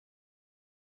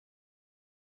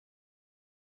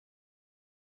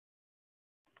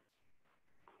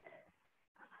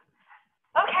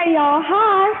Okay, y'all,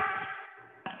 hi.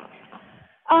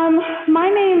 My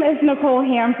name is Nicole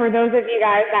Hamm, for those of you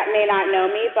guys that may not know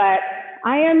me, but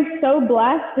I am so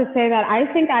blessed to say that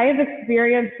I think I have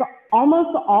experienced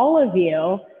almost all of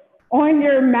you on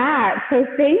your mat. So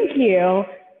thank you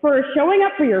for showing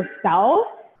up for yourself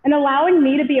and allowing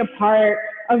me to be a part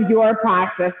of your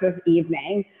practice this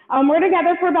evening. We're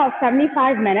together for about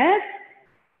 75 minutes.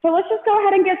 So let's just go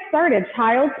ahead and get started.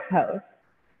 Child's pose.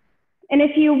 And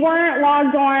if you weren't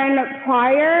logged on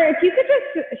prior, if you could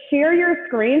just share your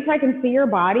screen so I can see your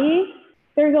body,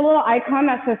 there's a little icon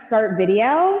that says start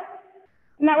video.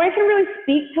 And that way I can really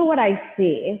speak to what I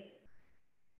see.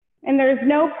 And there's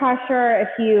no pressure if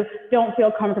you don't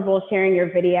feel comfortable sharing your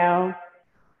video.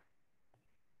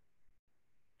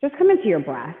 Just come into your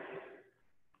breath.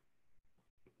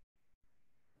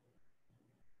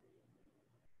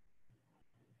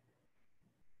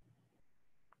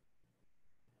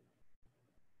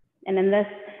 And in this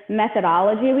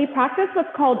methodology, we practice what's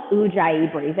called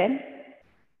ujjayi breathing.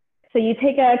 So you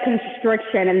take a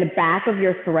constriction in the back of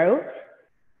your throat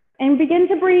and begin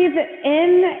to breathe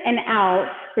in and out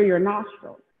through your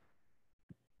nostrils.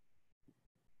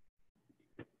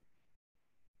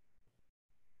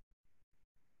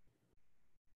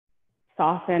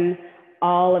 Soften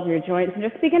all of your joints and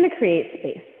just begin to create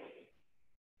space.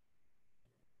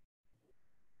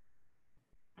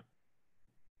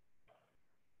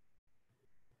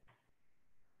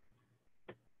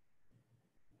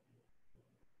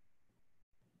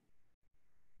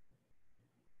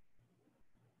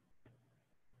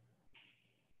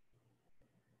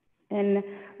 And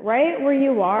right where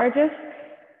you are, just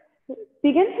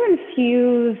begin to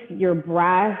infuse your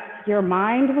breath, your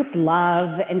mind with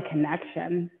love and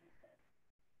connection.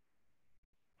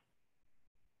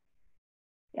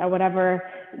 Yeah, whatever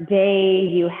day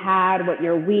you had, what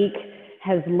your week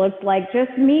has looked like,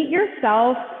 just meet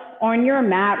yourself on your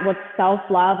mat with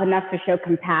self-love enough to show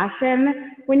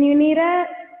compassion when you need it.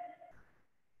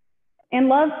 And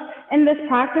love in this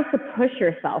practice to push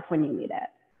yourself when you need it.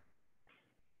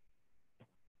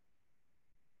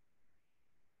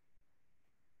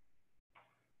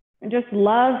 And just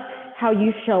love how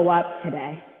you show up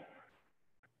today.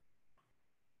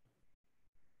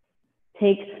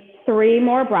 Take 3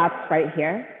 more breaths right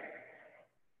here.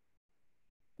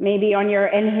 Maybe on your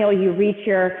inhale, you reach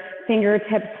your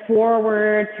fingertips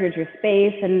forward towards your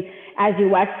space. And as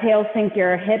you exhale, sink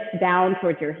your hips down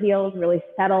towards your heels, really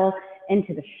settle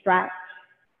into the stretch.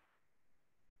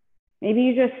 Maybe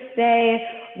you just stay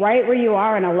right where you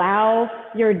are and allow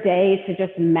your day to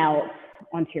just melt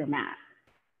onto your mat.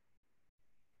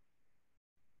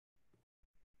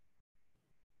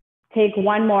 Take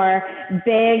 1 more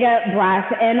big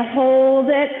breath and hold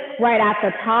it right at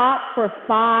the top for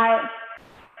 5,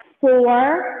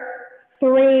 4,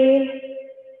 3,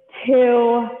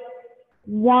 2,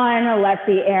 1. Let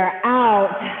the air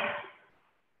out.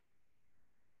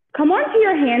 Come onto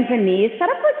your hands and knees. Set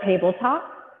up for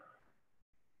tabletop.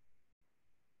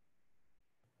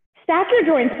 Stack your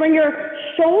joints. Bring your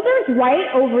shoulders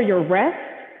right over your wrists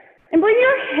and bring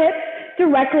your hips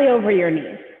directly over your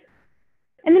knees.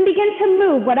 And then begin to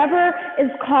move whatever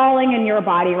is calling in your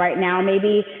body right now.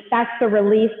 Maybe that's the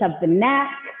release of the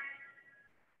neck.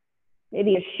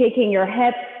 Maybe it's shaking your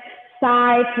hips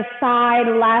side to side,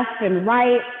 left and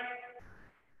right.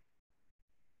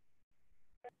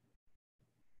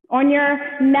 On your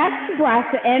next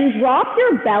breath in, drop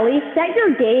your belly, set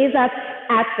your gaze up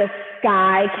at the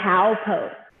sky, cow pose.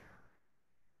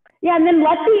 Yeah, and then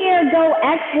let the air go.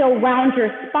 Exhale, round your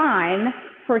spine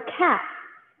for cat.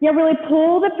 Yeah, really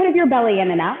pull the pit of your belly in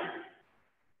and up.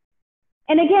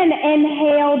 And again,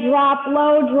 inhale, drop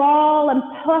low, draw, and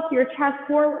puff your chest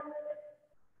forward.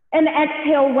 And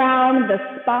exhale, round the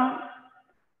spine.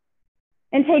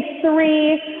 And take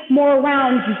 3 more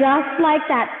rounds just like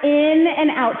that, in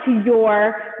and out to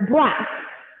your breath.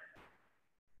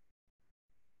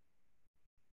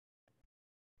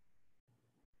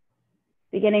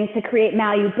 Beginning to create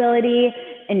malleability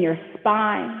in your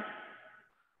spine.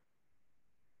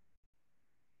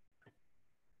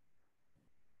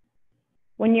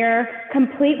 When you're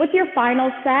complete with your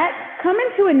final set, come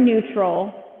into a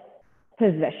neutral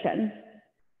position.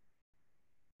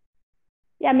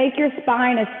 Yeah, make your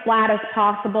spine as flat as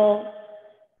possible.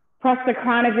 Press the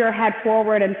crown of your head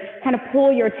forward and kind of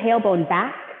pull your tailbone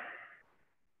back.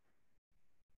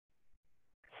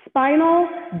 Spinal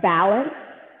balance.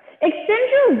 Extend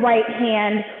your right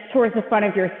hand towards the front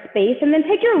of your space and then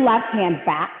take your left hand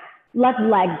back, left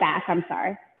leg back, I'm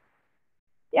sorry.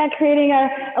 Yeah, creating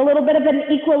a little bit of an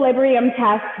equilibrium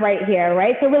test right here,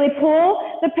 right? So really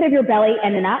pull the pit of your belly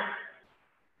in and up.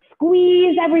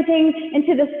 Squeeze everything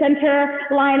into the center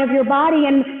line of your body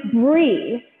and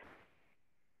breathe.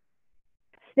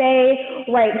 Stay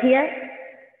right here.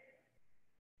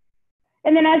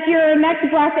 And then as your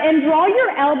next breath in, draw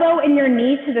your elbow and your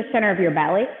knee to the center of your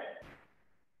belly.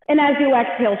 And as you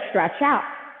exhale, stretch out.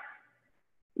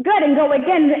 Good, and go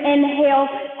again. Inhale,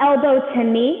 elbow to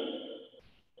knee.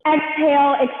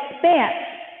 Exhale, expand.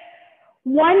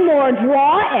 One more,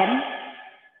 draw in.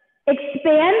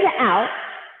 Expand out.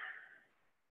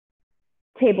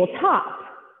 Tabletop.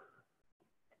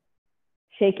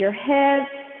 Shake your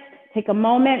hips. Take a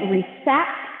moment, reset.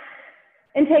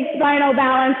 And take spinal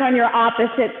balance on your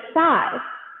opposite side.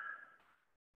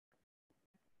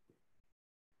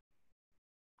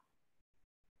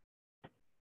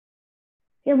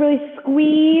 You really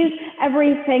squeeze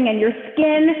everything in your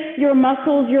skin, your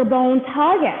muscles, your bones,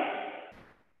 hug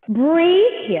it.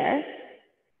 Breathe here.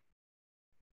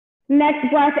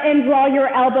 Next breath in, draw your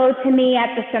elbow to knee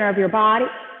at the center of your body.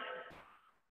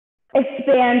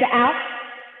 Expand out.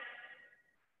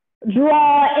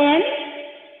 Draw in.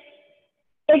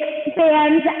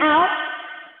 Expand out.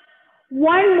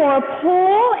 One more,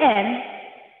 pull in.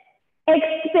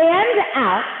 Expand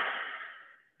out.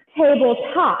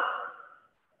 Tabletop.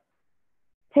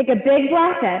 Take a big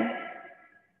breath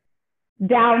in.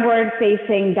 Downward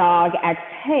facing dog,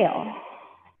 exhale.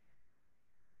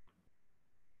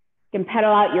 You can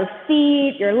pedal out your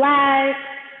feet, your legs.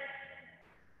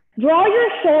 Draw your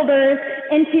shoulders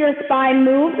into your spine,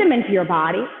 move them into your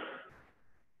body.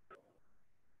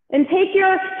 And take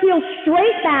your heels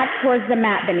straight back towards the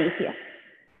mat beneath you.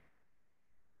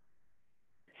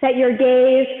 Set your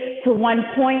gaze to one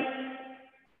point.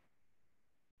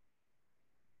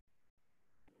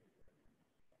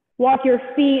 Walk your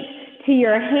feet to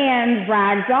your hands,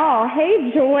 ragdoll.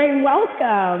 Hey, Joy,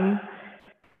 welcome.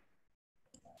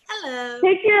 Hello.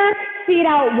 Take your feet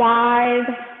out wide.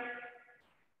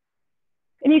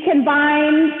 And you can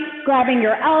bind, grabbing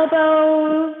your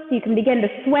elbows. You can begin to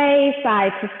sway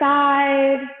side to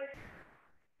side.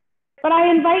 But I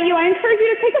encourage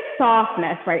you to take a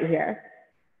softness right here.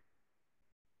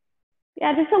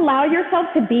 Yeah, just allow yourself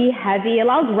to be heavy.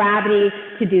 Allow gravity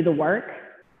to do the work.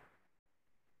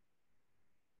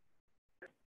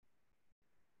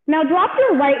 Now drop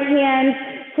your right hand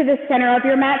to the center of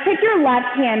your mat. Take your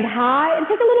left hand high and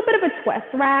take a little bit of a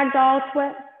twist, ragdoll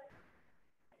twist.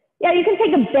 Yeah, you can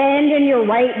take a bend in your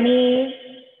right knee.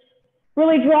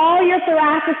 Really draw your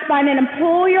thoracic spine in and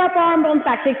pull your upper arm bones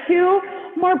back. Take two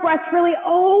more breaths. Really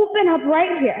open up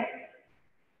right here.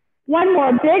 One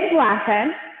more big breath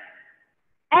in.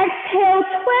 Exhale,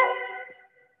 twist,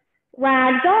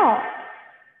 ragdoll.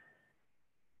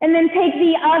 And then take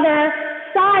the other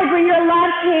side. Bring your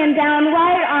left hand down,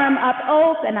 right arm up,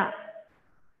 open up.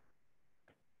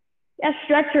 Yeah,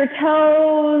 stretch your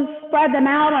toes, spread them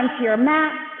out onto your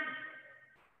mat.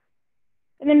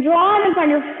 And then draw them on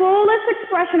your fullest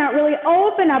expression out. Really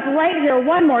open up right here.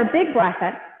 One more big breath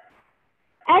in.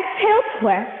 Exhale,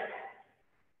 twist.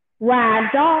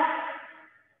 Ragdoll.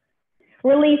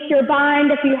 Release your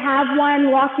bind if you have one.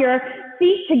 Walk your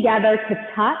feet together to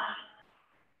touch.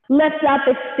 Lift up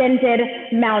extended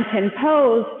mountain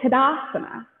pose,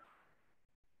 Tadasana.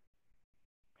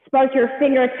 Spark your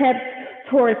fingertips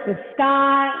towards the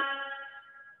sky.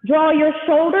 Draw your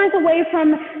shoulders away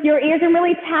from your ears and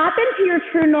really tap into your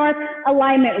true north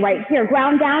alignment right here.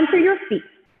 Ground down through your feet.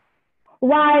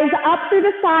 Rise up through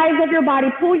the sides of your body.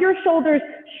 Pull your shoulders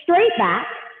straight back.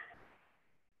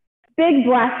 Big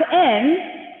breath in.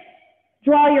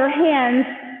 Draw your hands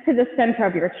to the center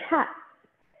of your chest.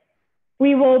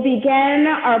 We will begin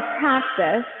our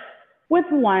practice with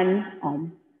one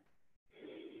Om.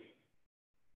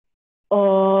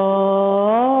 Om.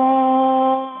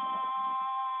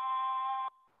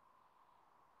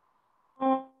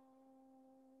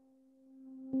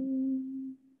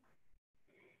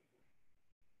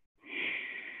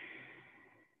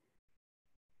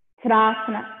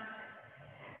 Tadasana.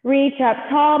 Reach up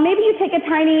tall. Maybe you take a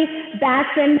tiny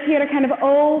back bend here to kind of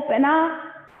open up.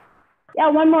 Yeah,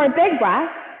 one more big breath.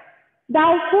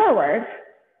 Bow forward.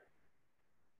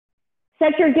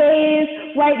 Set your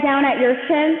gaze right down at your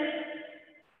chin.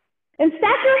 And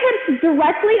stack your hips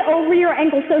directly over your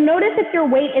ankles. So notice if your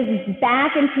weight is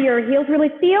back into your heels.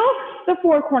 Really feel the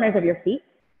four corners of your feet.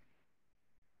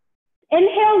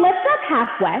 Inhale, lift up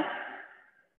halfway.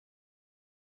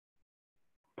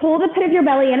 Pull the pit of your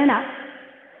belly in and up.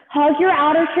 Hug your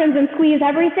outer shins and squeeze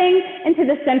everything into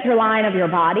the center line of your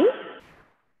body.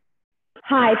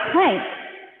 High plank.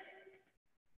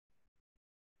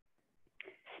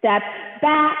 Step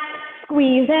back,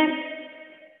 squeeze in.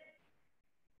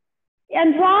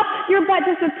 And drop your butt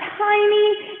just a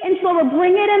tiny inch lower.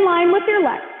 Bring it in line with your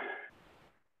legs.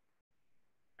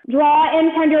 Draw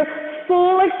in, find your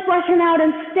full expression out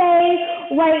and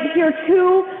stay right here.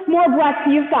 2 more breaths.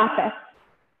 You've got this.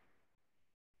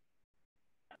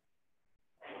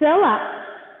 Fill up.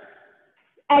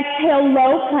 Exhale,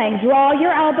 low plank. Draw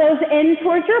your elbows in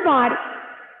towards your body.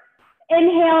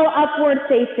 Inhale, upward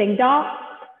facing dog.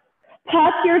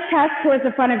 Tuck your chest towards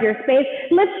the front of your space.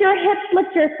 Lift your hips,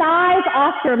 lift your thighs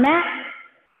off your mat.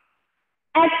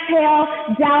 Exhale,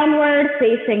 downward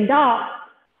facing dog.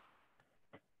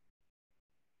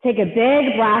 Take a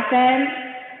big breath in.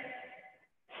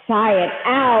 Sigh it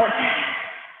out.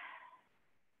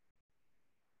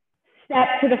 Step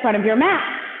to the front of your mat.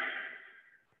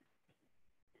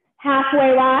 Halfway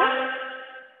rise.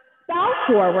 Bow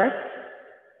forward.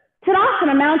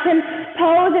 Tadasana, mountain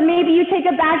pose, and maybe you take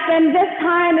a back bend this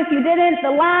time. If you didn't, the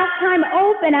last time,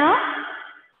 open up,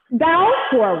 bow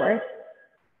forward.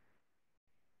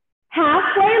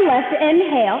 Halfway lift,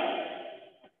 inhale.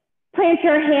 Plant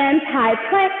your hands high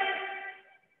plank.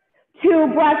 2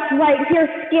 breaths right here,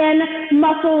 skin,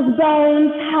 muscles,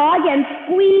 bones, hug, and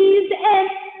squeeze in.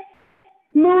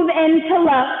 Move into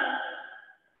low.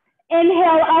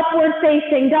 Inhale, upward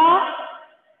facing dog.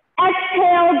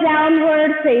 Exhale,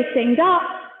 downward facing dog.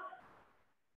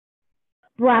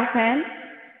 Breath in,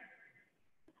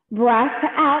 breath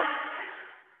out.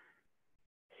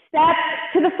 Step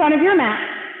to the front of your mat.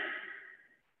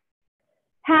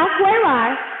 Halfway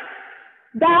rise,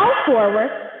 bow forward.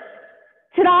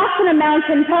 Tadasana,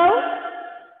 mountain pose.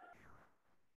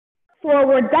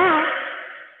 Forward back.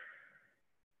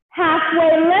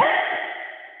 Halfway lift.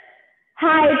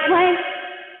 High plank.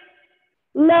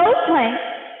 Low plank.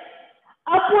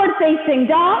 Upward facing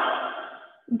dog,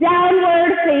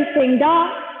 downward facing dog.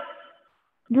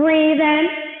 Breathe in,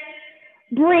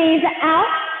 breathe out.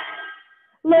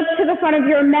 Look to the front of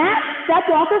your mat, step,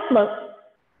 walk, or float.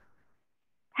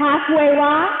 Halfway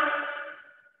rise,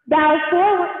 bow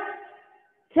forward.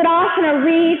 Tadasana,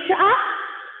 reach up,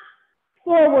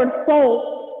 forward fold.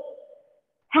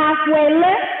 Halfway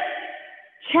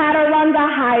lift, chaturanga,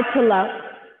 high to low.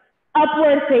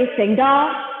 Upward facing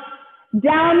dog.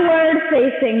 Downward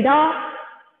facing dog.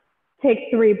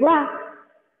 Take 3 breaths.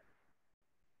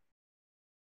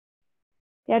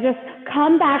 Yeah, just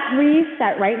come back,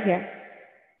 reset right here.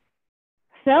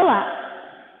 Fill up.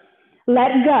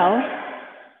 Let go.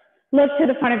 Look to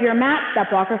the front of your mat, step,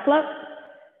 walk, or float.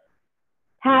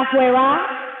 Halfway rise.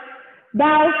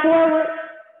 Bow forward.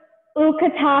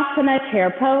 Utkatasana,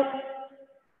 chair pose.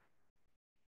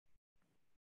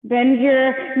 Bend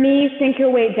your knees, sink your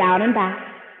weight down and back.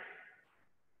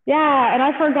 Yeah, and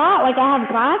I forgot, like I have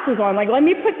glasses on. Like, let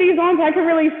me put these on so I can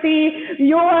really see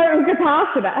your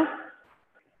Utkatasana.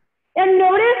 And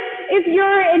notice if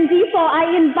you're in default,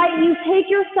 I invite you, take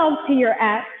yourself to your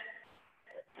X.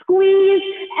 Squeeze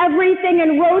everything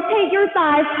and rotate your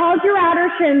thighs, hug your outer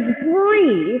shins,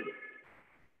 breathe.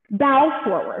 Bow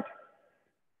forward.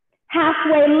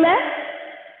 Halfway lift,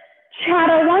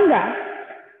 chaturanga.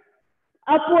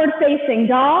 Upward facing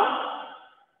dog.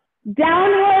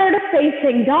 Downward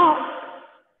facing dog.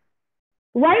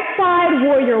 Right side,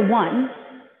 warrior 1.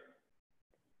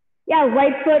 Yeah,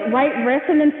 right foot, right wrist,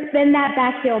 and then spin that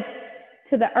back heel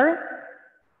to the earth.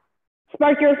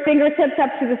 Spark your fingertips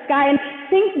up to the sky and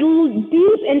sink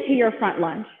deep into your front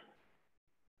lunge.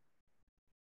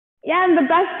 Yeah, and the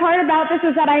best part about this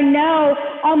is that I know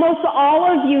almost all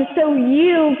of you, so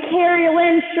you, Carrie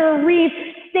Lynn, Sharif,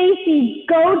 Stacy,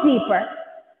 go deeper.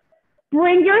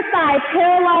 Bring your thigh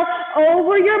parallel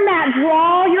over your mat.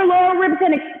 Draw your lower ribs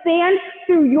and expand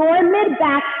through your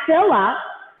mid-back. Fill up.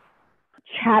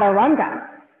 Chaturanga.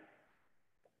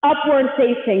 Upward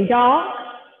facing dog.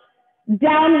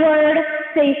 Downward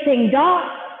facing dog.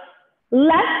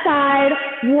 Left side,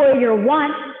 warrior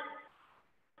 1.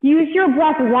 Use your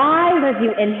breath, rise as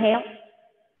you inhale.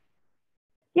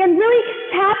 And really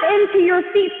tap into your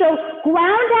feet. So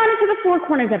ground down into the 4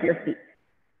 corners of your feet.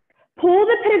 Pull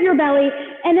the pit of your belly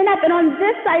and then up. And on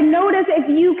this side, notice if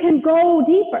you can go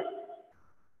deeper.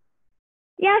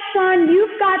 Yeah, Sean,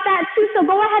 you've got that too. So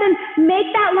go ahead and make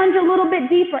that lunge a little bit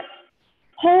deeper.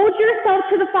 Hold yourself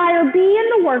to the fire. Be in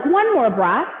the work. 1 more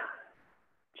breath.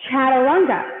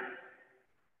 Chaturanga.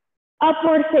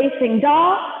 Upward facing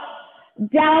dog.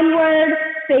 Downward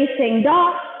facing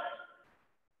dog.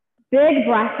 Big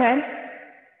breath in.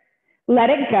 Let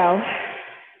it go.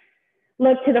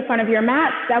 Look to the front of your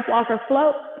mat, step, walk, or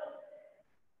float.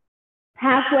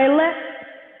 Halfway lift.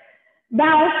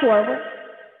 Bow forward.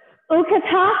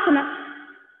 Utkatasana.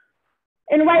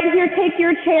 And right here, take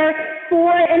your chair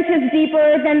 4 inches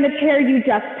deeper than the chair you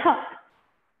just tucked.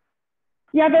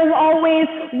 Yeah, there's always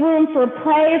room for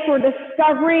play, for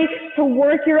discovery, to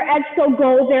work your edge, so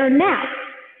go there now.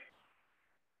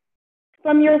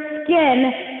 From your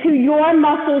skin to your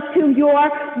muscles to your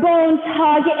bones,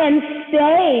 hug and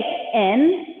stay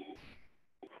in.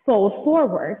 Fold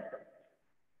forward.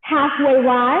 Halfway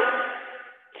rise,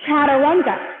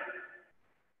 chaturanga.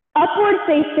 Upward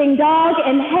facing dog,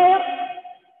 inhale.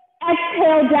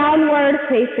 Exhale, downward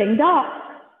facing dog.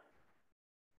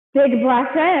 Big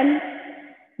breath in.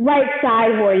 Right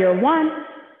side, warrior one.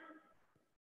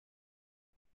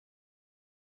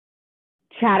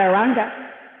 Chaturanga.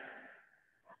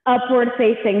 Upward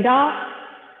facing dog.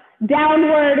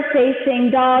 Downward facing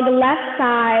dog, left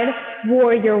side,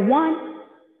 warrior one.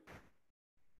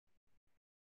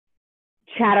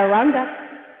 Chaturanga.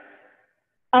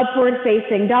 Upward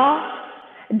facing dog.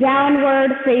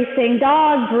 Downward facing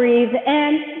dog, breathe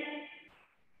in.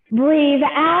 Breathe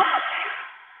out.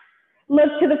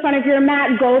 Look to the front of your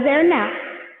mat, go there now.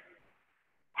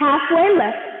 Halfway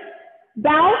lift,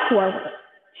 bow forward.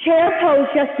 Chair pose,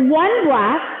 just one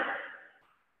breath.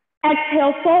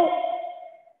 Exhale, fold.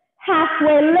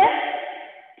 Halfway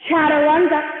lift,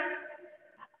 chaturanga.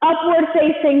 Upward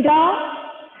facing dog.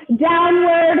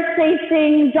 Downward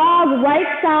facing dog, right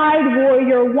side,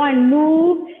 warrior one.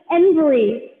 Move and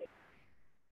breathe.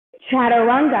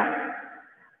 Chaturanga.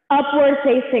 Upward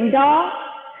facing dog.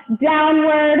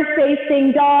 Downward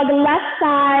facing dog, left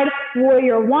side,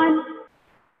 warrior one.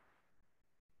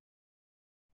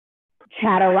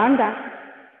 Chaturanga.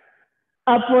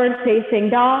 Upward facing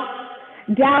dog.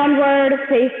 Downward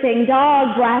facing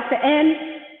dog, breath in.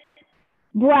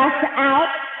 Breath out.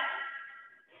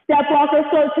 Step walk or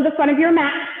float to the front of your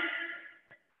mat.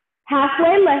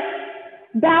 Halfway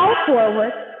lift. Bow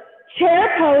forward.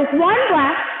 Chair pose, one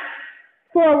breath.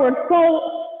 Forward fold.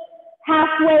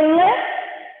 Halfway lift.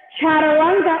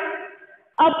 Chaturanga.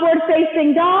 Upward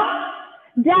facing dog.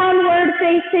 Downward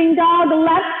facing dog,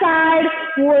 left side,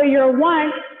 warrior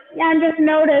one. And just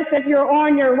notice if you're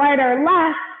on your right or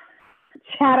left,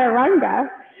 chaturanga.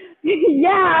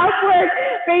 Yeah, upward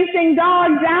facing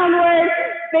dog, downward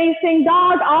facing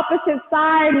dog, opposite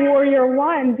side, warrior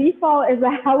one. Default is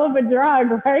a hell of a drug,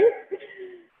 right?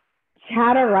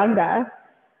 Chaturanga.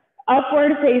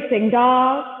 Upward facing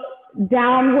dog,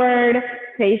 downward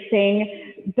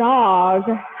facing dog.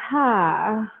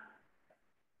 Ha.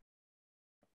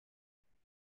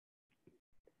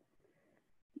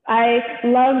 I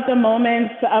love the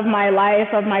moments of my life,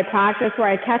 of my practice, where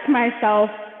I catch myself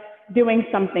doing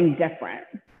something different.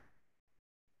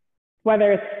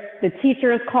 Whether it's the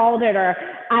teachers called it or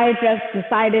I just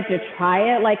decided to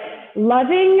try it, like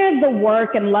loving the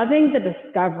work and loving the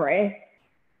discovery.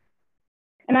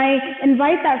 And I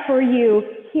invite that for you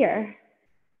here.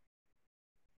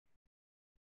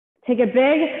 Take a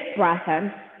big breath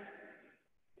in.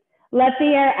 Let the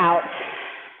air out.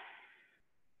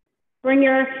 Bring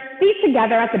your feet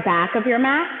together at the back of your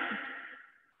mat.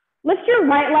 Lift your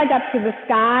right leg up to the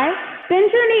sky.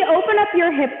 Bend your knee, open up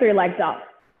your hip, three-leg dog.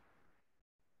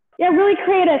 Yeah, really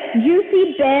create a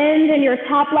juicy bend in your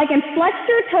top leg and flex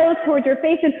your toes towards your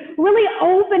face and really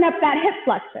open up that hip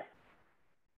flexion.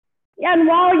 Yeah, and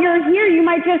while you're here, you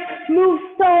might just move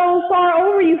so far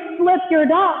over, you flip your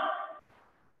dog.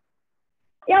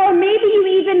 Yeah, or maybe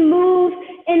you even move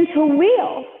into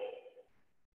wheel.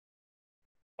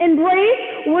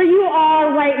 Embrace where you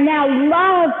are right now.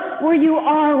 Love where you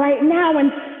are right now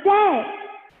and stay.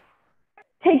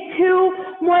 Take two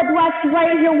more breaths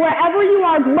right here. Wherever you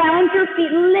are, ground your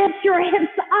feet, lift your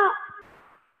hips up.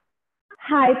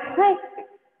 High plank.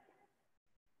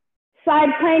 Side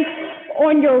plank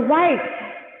on your right.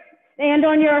 Stand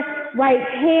on your right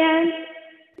hand.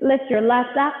 Lift your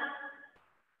left up.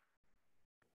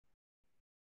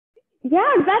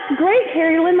 Yeah, that's great,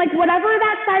 Carrie Lynn. Like whatever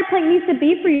that side plank needs to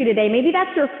be for you today. Maybe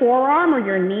that's your forearm or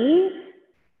your knee.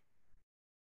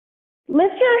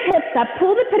 Lift your hips up,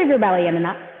 pull the pit of your belly in and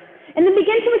up. And then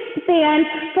begin to expand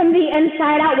from the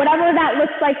inside out, whatever that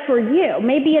looks like for you.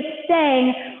 Maybe it's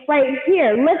staying right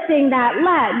here, lifting that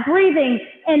leg, breathing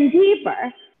in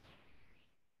deeper.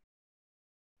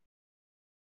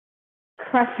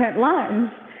 Crescent lunge.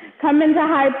 Come into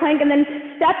high plank and then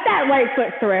step that right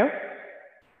foot through.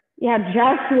 Yeah,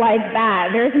 just like that.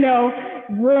 There's no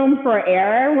room for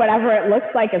error. Whatever it looks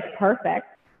like is perfect.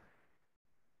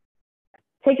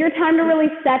 Take your time to really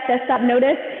set this up.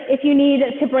 Notice if you need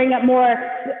to bring up more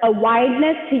a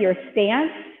wideness to your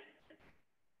stance.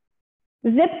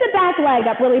 Zip the back leg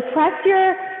up. Really press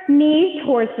your knees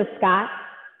towards the sky.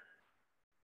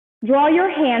 Draw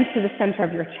your hands to the center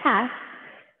of your chest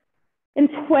and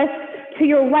twist to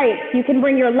your right. You can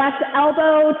bring your left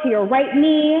elbow to your right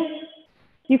knee.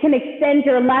 You can extend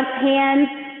your left hand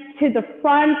to the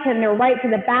front and your right to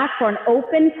the back for an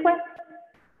open twist.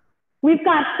 We've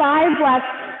got 5 breaths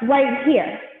right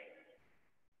here.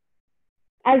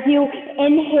 As you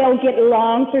inhale, get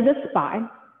long through the spine.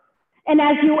 And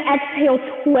as you exhale,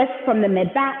 twist from the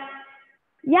mid-back.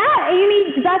 Yeah,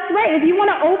 Amy, that's right. If you want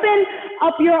to open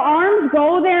up your arms,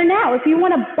 go there now. If you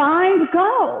want to bind,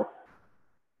 go.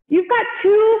 You've got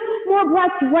 2 more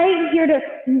breaths right here to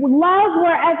love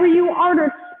wherever you are, to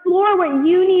explore what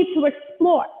you need to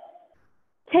explore.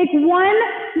 Take 1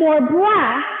 more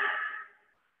breath.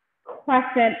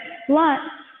 Crescent lunge.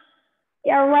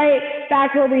 Yeah, right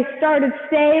back where we started.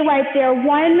 Stay right there.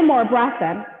 1 more breath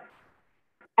in.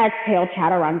 Exhale,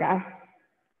 chaturanga.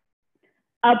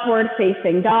 Upward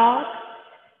facing dog.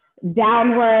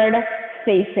 Downward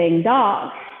facing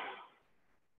dog.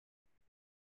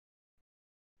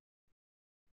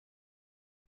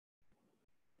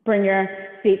 Bring your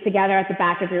feet together at the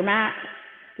back of your mat.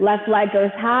 Left leg goes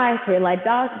high, 3-leg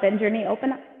dog. Bend your knee,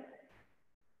 open up.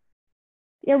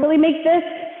 Yeah, really make this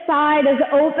side as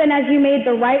open as you made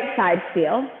the right side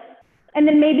feel. And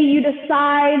then maybe you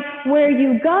decide where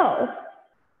you go.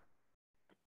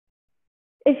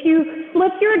 If you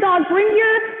flip your dog, bring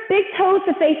your big toes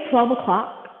to face 12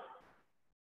 o'clock.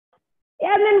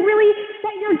 And then really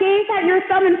set your gaze at your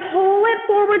thumb and pull it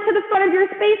forward to the front of your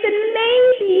space, and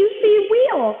maybe you see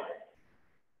wheel.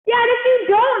 Yeah, and if you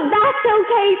don't, that's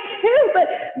okay too, but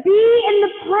be in the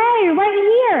play right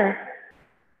here.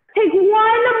 Take 1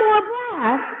 more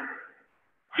breath.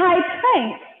 High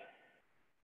plank.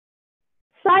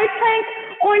 Side plank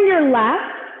on your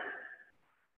left.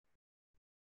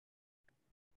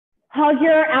 Hug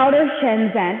your outer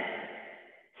shins in.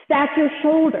 Stack your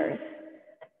shoulders.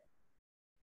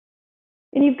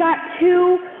 And you've got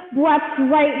 2 breaths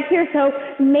right here, so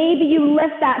maybe you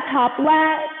lift that top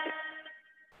leg.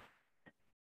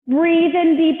 Breathe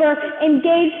in deeper,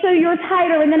 engage so you're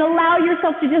tighter, and then allow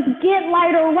yourself to just get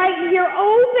lighter right here.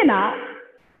 Open up.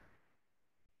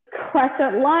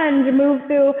 Crescent lunge, move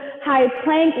through high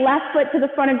plank, left foot to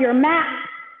the front of your mat.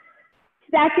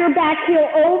 Stack your back heel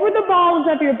over the balls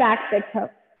of your back big toe.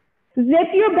 Zip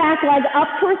your back leg up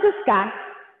towards the sky.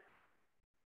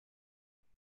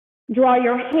 Draw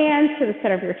your hands to the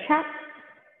center of your chest.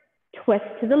 Twist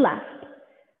to the left.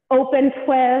 Open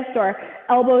twist or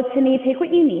elbow to knee, take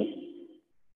what you need.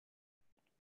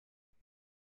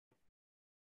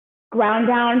 Ground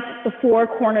down the 4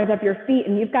 corners of your feet,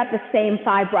 and you've got the same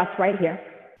 5 breaths right here.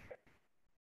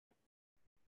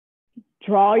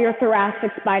 Draw your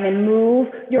thoracic spine and move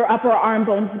your upper arm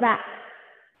bones back.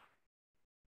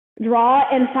 Draw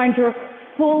and find your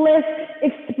fullest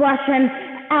expression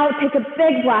out. Take a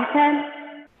big breath in.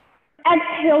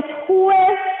 Exhale,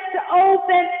 twist,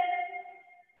 open.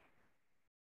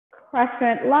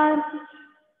 Crescent lunge.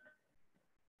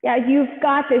 Yeah, you've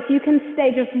got this. You can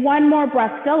stay just 1 more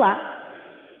breath, still up.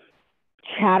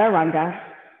 Chaturanga.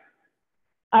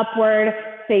 Upward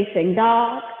facing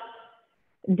dog.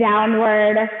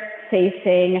 Downward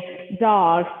facing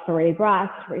dog. 3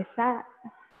 breaths, reset.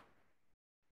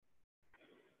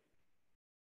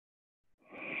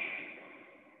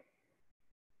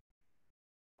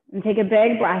 And take a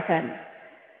big breath in.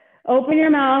 Open your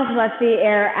mouth, let the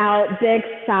air out, big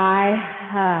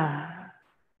sigh.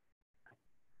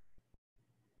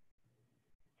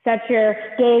 Set your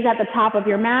gaze at the top of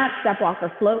your mat, step, walk,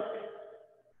 or float.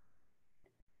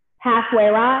 Halfway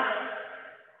rock,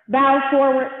 bow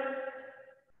forward,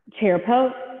 chair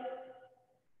pose.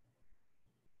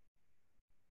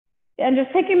 And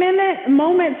just take a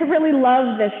moment to really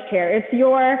love this chair. It's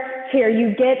your chair,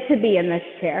 you get to be in this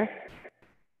chair.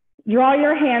 Draw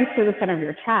your hands to the center of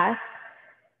your chest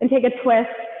and take a twist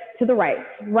to the right.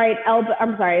 Left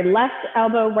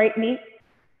elbow, right knee,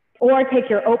 or take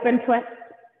your open twist.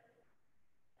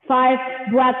 5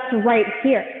 breaths right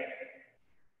here.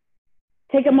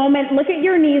 Take a moment, look at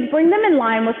your knees, bring them in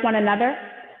line with one another.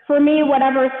 For me,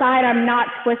 whatever side I'm not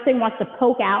twisting wants to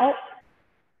poke out.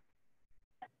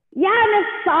 Yeah, and if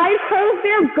side crow's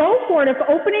there, go for it. If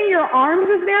opening your arms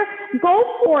is there, go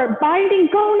for it. Binding,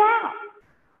 go now.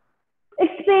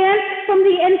 Expand from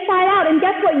the inside out. And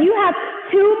guess what? You have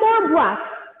 2 more breaths.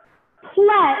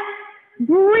 Let,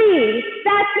 breathe.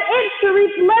 That's it,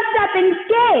 Sharice. Lift up,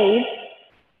 engage.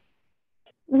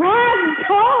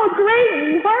 Ragdoll,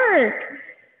 great work.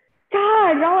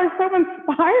 God, y'all are so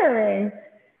inspiring.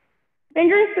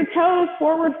 Fingers to toes,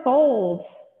 forward fold.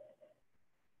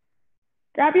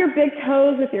 Grab your big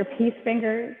toes with your peace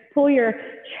fingers. Pull your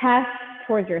chest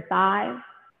towards your thighs.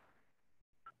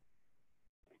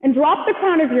 And drop the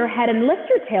crown of your head and lift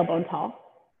your tailbone tall.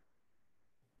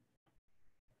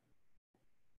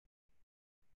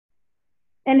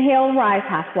 Inhale, rise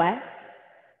halfway.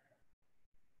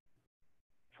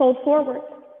 Fold forward.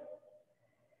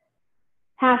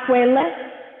 Halfway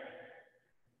lift.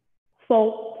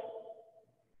 Fold.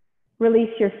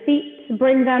 Release your feet,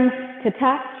 bring them to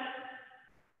touch.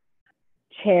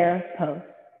 Chair pose.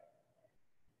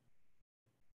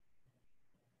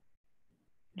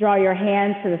 Draw your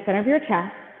hands to the center of your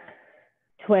chest.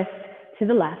 Twist to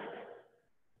the left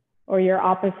or your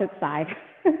opposite side,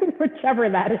 whichever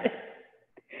that is.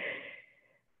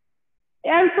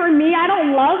 And for me, I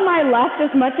don't love my left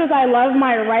as much as I love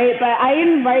my right, but I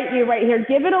invite you right here,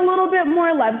 give it a little bit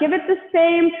more love. Give it the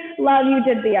same love you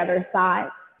did the other side.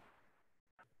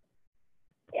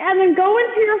 And then go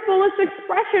into your fullest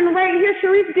expression right here.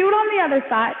 Sharif, do it on the other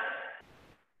side.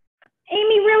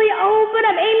 Amy, really open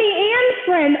up. Amy and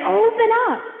friend, open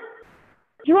up.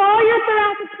 Draw your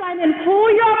thoracic spine and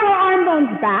pull your upper arm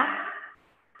bones back.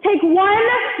 Take one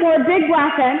more big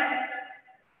breath in.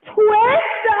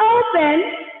 Twist open.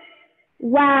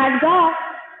 Ragdoll.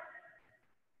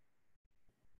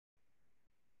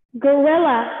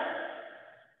 Gorilla.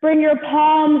 Bring your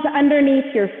palms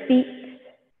underneath your feet.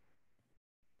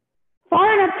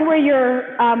 Far enough to where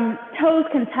your toes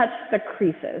can touch the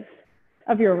creases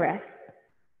of your wrist.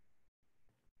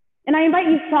 And I invite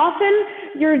you, soften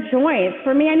your joints.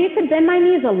 For me, I need to bend my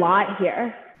knees a lot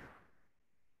here.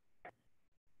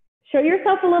 Show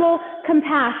yourself a little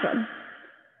compassion.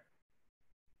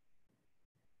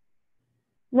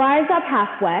 Rise up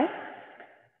halfway.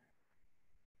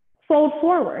 Fold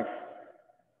forward.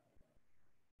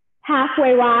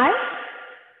 Halfway rise.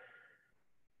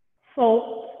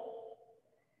 Fold.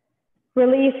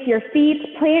 Release your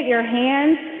feet, plant your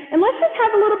hands, and let's just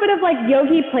have a little bit of like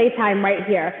yogi playtime right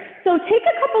here. So take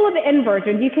a couple of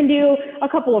inversions. You can do a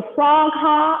couple of frog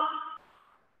hops.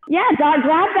 Yeah,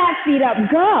 grab that feet up,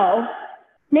 go.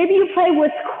 Maybe you play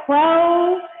with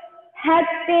crow,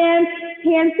 headstand,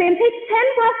 handstand. Take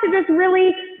 10 breaths to just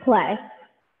really play.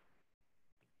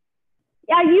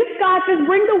 Yeah, you've got this.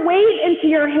 Bring the weight into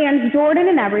your hands, Jordan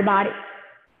and everybody.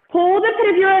 Pull the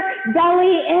pit of your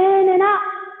belly in and up.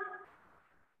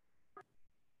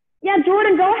 Yeah,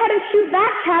 Jordan, go ahead and shoot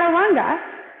that chaturanga.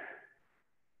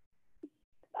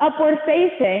 Upward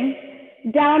facing,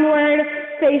 downward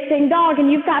facing dog.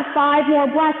 And you've got 5 more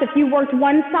breaths. If you worked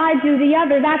one side, do the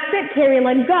other. That's it, Carrie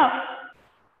Lynn, go.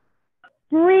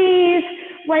 Breathe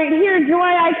right here. Joy,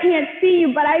 I can't see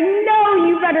you, but I know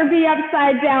you better be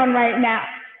upside down right now.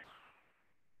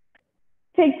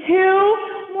 Take 2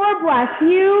 more breaths.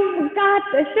 You got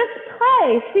this. Just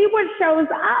play. See what shows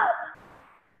up.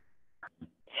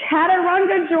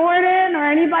 Chaturanga, Jordan, or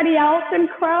anybody else in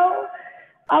crow.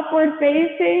 Upward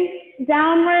facing,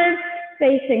 downward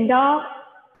facing dog.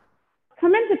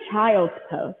 Come into child's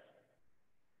pose.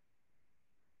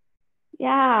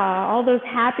 Yeah, all those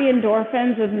happy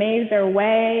endorphins have made their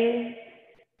way.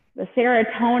 The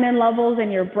serotonin levels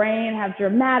in your brain have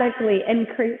dramatically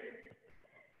increased.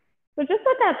 So just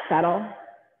let that settle.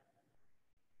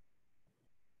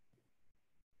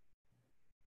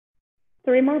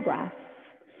 Three more breaths.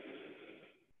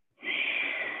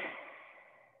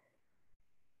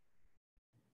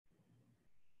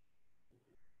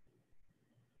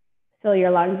 Fill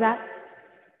your lungs up.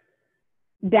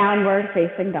 Downward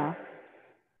facing dog.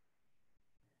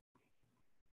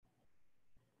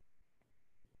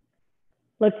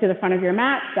 Look to the front of your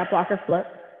mat, step, walk, or float.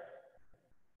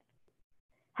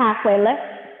 Halfway lift.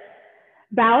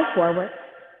 Bow forward.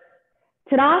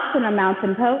 Tadasana,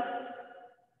 mountain pose.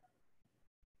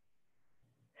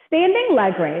 Standing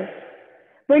leg raise.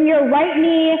 Bring your right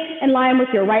knee in line with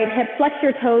your right hip. Flex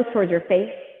your toes towards your face.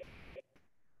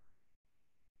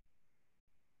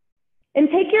 And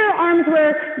take your arms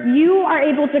where you are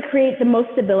able to create the most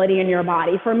stability in your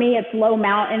body. For me, it's low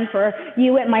mountain. For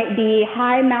you, it might be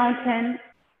high mountain.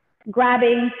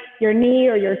 Grabbing your knee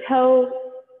or your toe.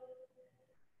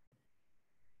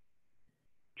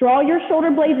 Draw your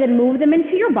shoulder blades and move them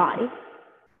into your body.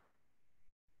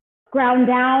 Ground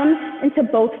down into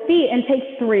both feet and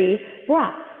take 3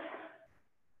 breaths.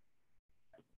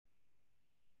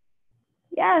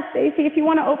 Yeah, Stacey, if you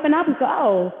want to open up,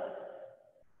 go.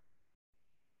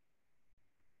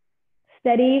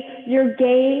 Steady your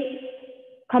gaze.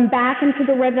 Come back into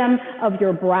the rhythm of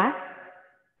your breath.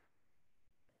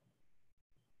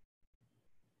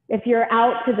 If you're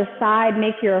out to the side,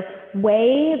 make your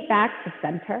way back to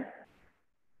center.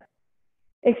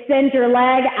 Extend your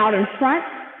leg out in front.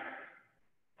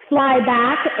 Fly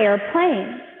back,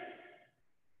 airplane.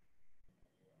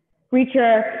 Reach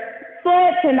your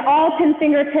foot and all 10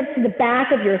 fingertips to the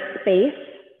back of your space.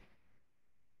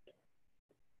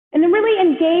 And then really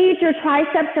engage your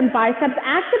triceps and biceps,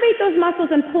 activate those muscles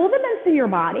and pull them into your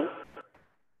biceps, activate those muscles and pull them into your body.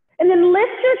 And then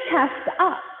lift your chest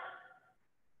up.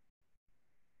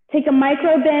 Take a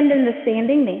micro bend in the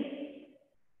standing knee.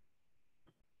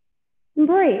 And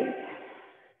breathe.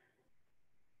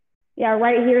 Yeah,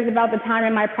 right here is about the time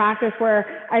in my practice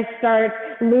where I start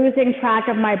losing track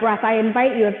of my breath. I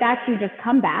invite you, if that's you, just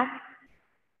come back.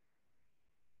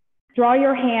 Draw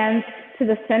your hands to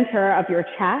the center of your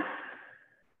chest,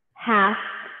 half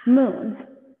moon.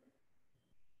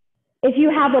 If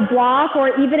you have a block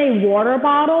or even a water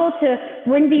bottle to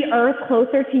bring the earth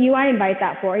closer to you, I invite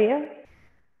that for you.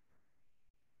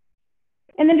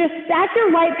 And then just stack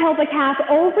your right pelvic half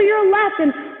over your left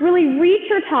and really reach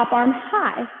your top arm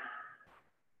high.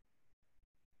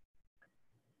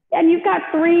 And you've got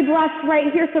 3 breaths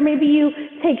right here, so maybe you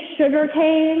take sugar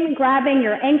cane, grabbing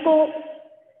your ankle.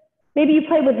 Maybe you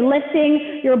play with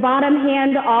lifting your bottom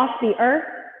hand off the earth.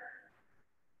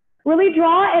 Really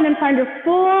draw in and find your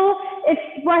full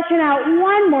expression out.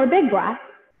 One more big breath.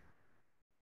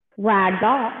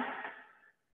 Ragdoll.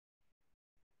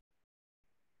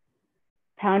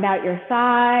 Pound out your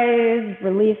thighs,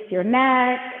 release your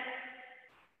neck.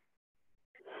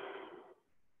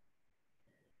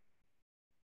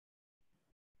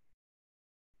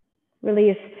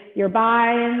 Release your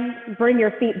binds, bring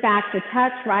your feet back to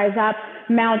touch, rise up,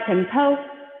 mountain pose.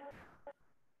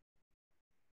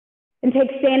 And take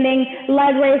standing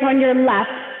leg raise on your left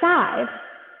side.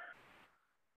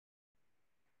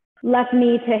 Left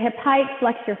knee to hip height,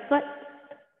 flex your foot.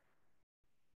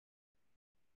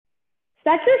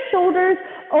 Stack your shoulders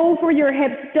over your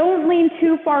hips. Don't lean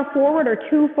too far forward or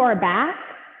too far back.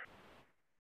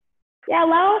 Yeah,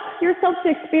 allow yourself to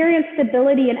experience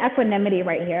stability and equanimity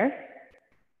right here.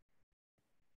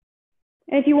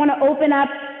 And if you want to open up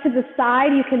to the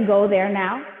side, you can go there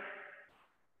now.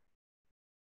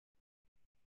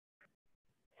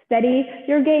 Steady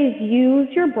your gaze, use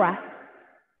your breath.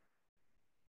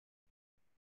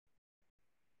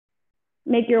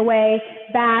 Make your way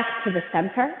back to the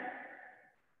center.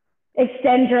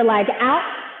 Extend your leg out,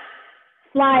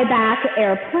 fly back,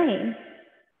 airplane.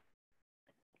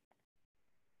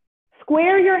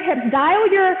 Square your hips,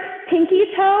 dial your pinky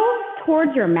toe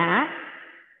towards your mat.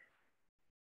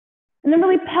 And then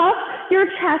really puff your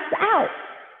chest out.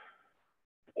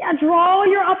 Yeah, draw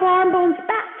your upper arm bones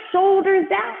back, shoulders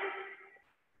down.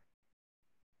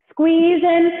 Squeeze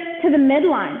in to the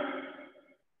midline.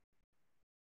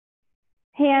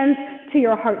 Hands to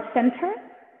your heart center,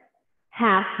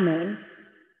 half moon.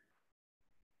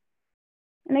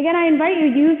 And again, I invite you,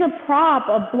 use a prop,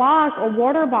 a block, a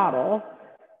water bottle,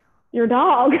 your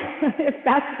dog, if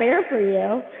that's fair for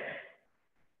you.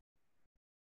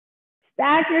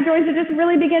 Stack your joints and just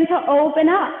really begin to open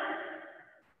up.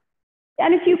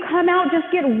 And if you come out,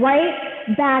 just get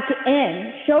right back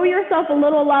in. Show yourself a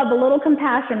little love, a little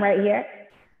compassion right here.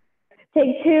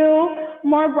 Take 2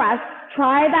 more breaths.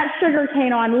 Try that sugar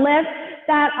cane on. Lift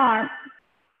that arm.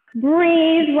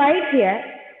 Breathe right here.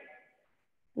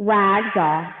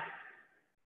 Ragdoll.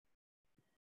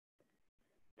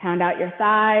 Pound out your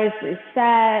thighs,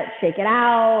 reset, shake it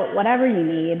out, whatever you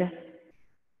need.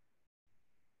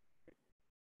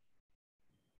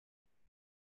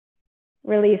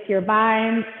 Release your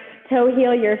binds, toe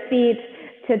heel your feet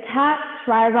to touch,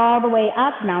 rise all the way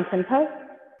up, mountain pose.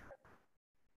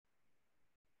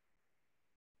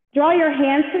 Draw your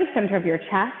hands to the center of your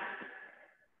chest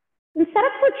and set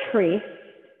up for tree.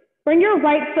 Bring your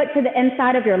right foot to the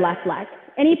inside of your left leg.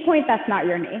 Any point that's not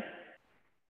your knee.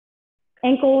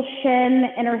 Ankle, shin,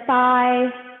 inner thigh.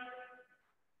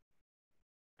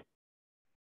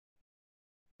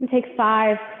 And take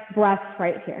 5 breaths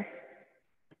right here.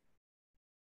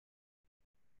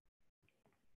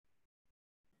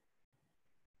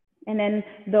 And then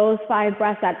those 5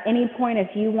 breaths, at any point, if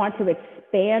you want to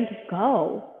expand,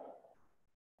 go.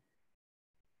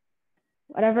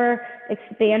 Whatever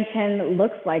expansion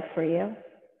looks like for you.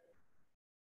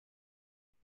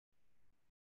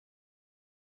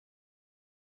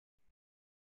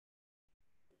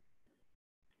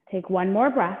 Take 1 more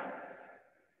breath.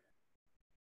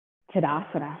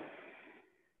 Tadasana.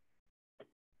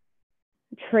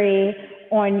 Tree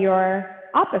on your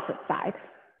opposite side.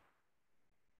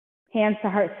 Hands to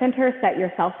heart center, set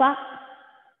yourself up.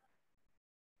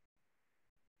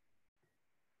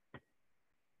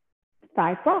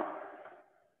 Five breaths.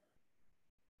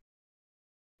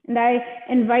 And I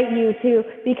invite you to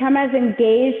become as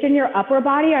engaged in your upper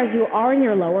body as you are in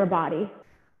your lower body.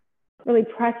 Really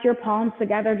press your palms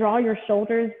together, draw your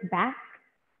shoulders back.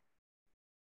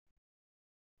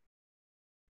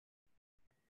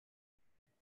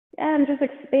 And just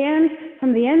expand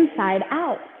from the inside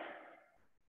out.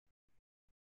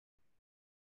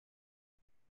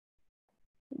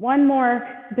 One more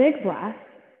big breath.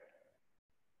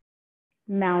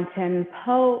 Mountain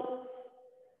pose.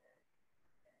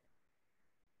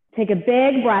 Take a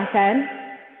big breath in.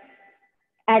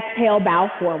 Exhale, bow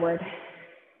forward.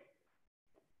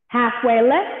 Halfway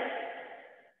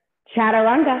lift.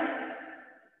 Chaturanga.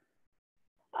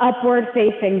 Upward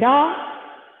facing dog.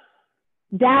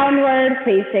 Downward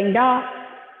facing dog.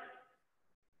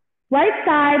 Right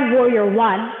side, warrior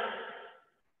one.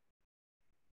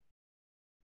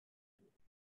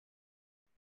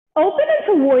 Open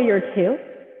into warrior two.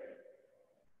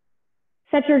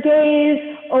 Set your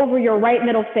gaze over your right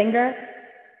middle finger.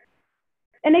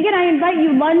 And again, I invite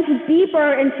you lunge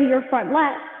deeper into your front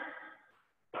leg.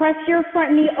 Press your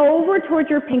front knee over towards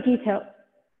your pinky toe.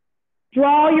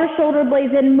 Draw your shoulder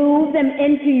blades and move them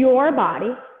into your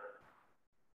body.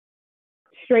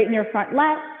 Straighten your front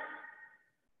leg.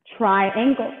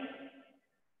 Triangle.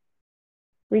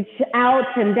 Reach out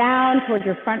and down towards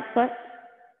your front foot.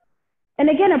 And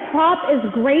again, a prop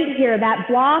is great here. That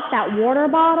block, that water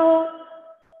bottle.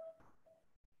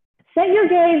 Set your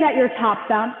gaze at your top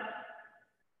thumb.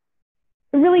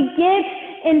 Really get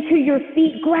into your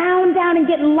feet, ground down and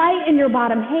get light in your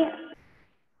bottom hand.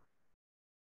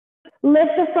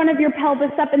 Lift the front of your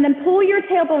pelvis up and then pull your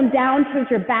tailbone down towards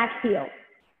your back heel.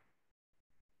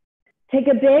 Take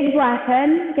a big breath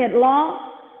in, get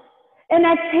long, and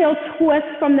exhale, twist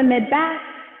from the mid-back.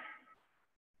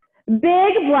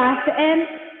 Big breath in,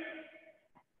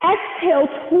 exhale,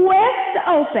 twist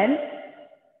open.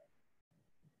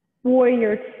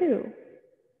 Warrior two.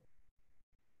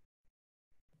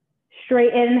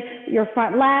 Straighten your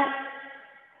front leg.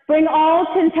 Bring all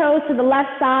 10 toes to the left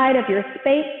side of your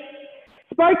space.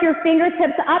 Spark your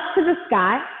fingertips up to the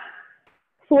sky.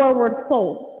 Forward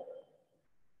fold.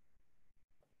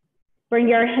 Bring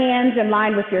your hands in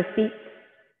line with your feet.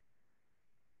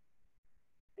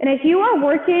 And if you are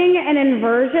working an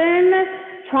inversion,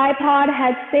 tripod,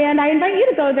 headstand, I invite you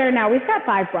to go there now. We've got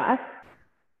 5 breaths.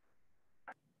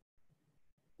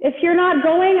 If you're not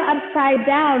going upside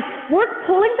down, work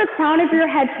pulling the crown of your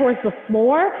head towards the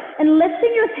floor and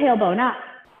lifting your tailbone up.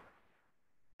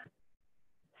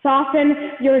 Soften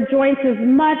your joints as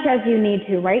much as you need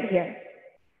to right here.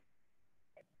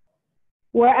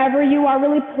 Wherever you are,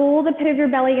 really pull the pit of your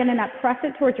belly in and up. Press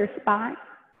it towards your spine.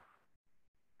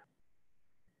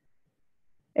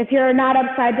 If you're not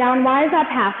upside down, rise up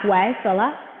halfway, fill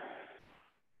up.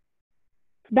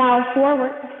 Bow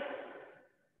forward.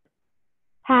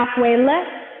 Halfway lift.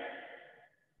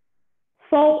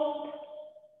 Fold.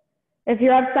 If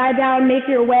you're upside down, make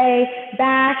your way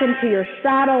back into your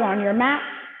straddle on your mat.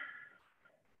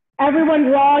 Everyone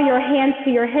draw your hands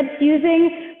to your hips,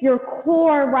 using your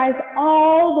core, rise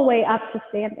all the way up to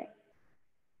standing.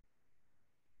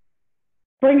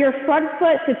 Bring your front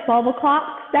foot to 12 o'clock.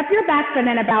 Step your back foot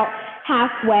in about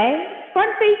halfway.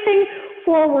 Front facing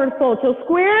forward fold. So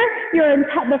square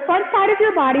the front side of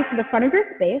your body to the front of your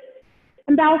space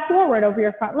and bow forward over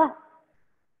your front leg.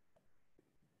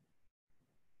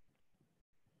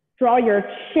 Draw your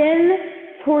chin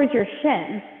towards your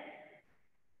shin.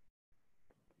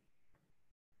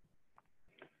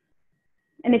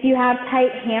 And if you have tight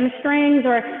hamstrings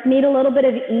or need a little bit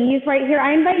of ease right here,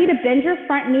 I invite you to bend your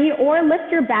front knee or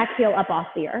lift your back heel up off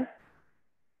the earth.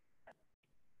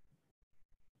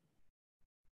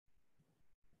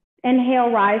 Inhale,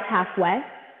 rise halfway.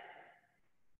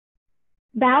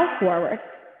 Bow forward.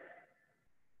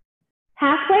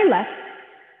 Halfway lift.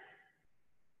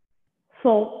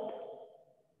 Fold.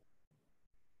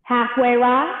 Halfway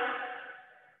rise.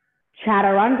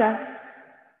 Chaturanga.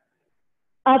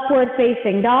 Upward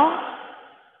facing dog.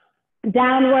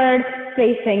 Downward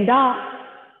facing dog.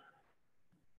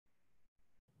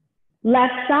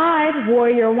 Left side,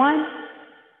 warrior one.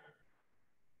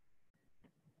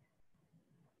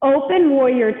 Open,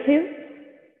 warrior two.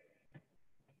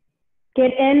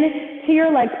 Get into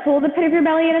your legs. Pull the pit of your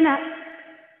belly in and up.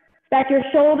 Back your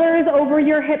shoulders over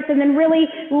your hips and then really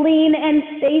lean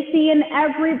in. Stacy and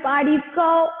everybody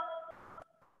go.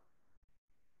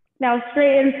 Now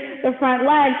straighten the front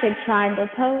leg, take triangle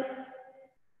pose.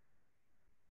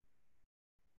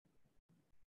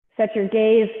 Set your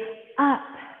gaze up.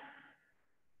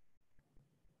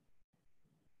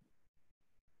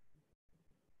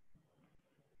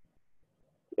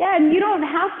 Yeah, and you don't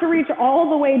have to reach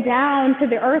all the way down to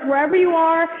the earth. Wherever you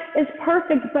are is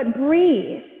perfect, but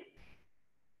breathe.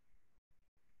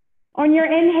 On your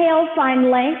inhale,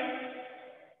 find length.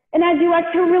 And as you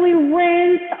exhale, really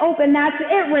rinse open. That's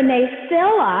it, Renee.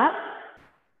 Still up.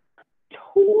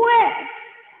 Twist.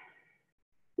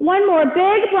 One more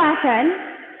big breath in.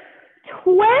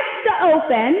 Twist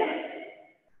open.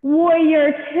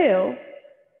 Warrior two.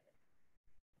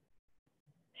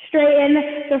 Straighten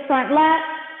the front leg.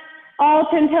 All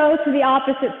 10 toes to the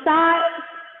opposite side.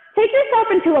 Take yourself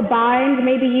into a bind.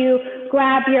 Maybe you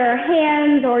grab your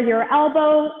hands or your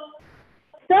elbows.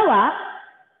 Fill up.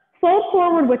 Fold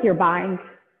forward with your bind.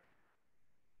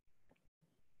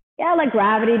 Yeah, let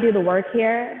gravity do the work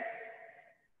here.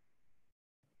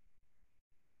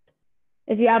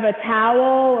 If you have a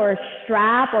towel or a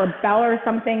strap or a belt or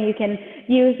something, you can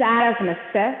use that as an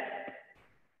assist.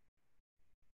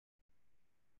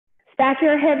 Stack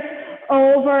your hips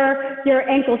over your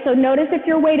ankles. So notice if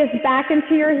your weight is back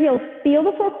into your heels. Feel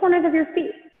the four corners of your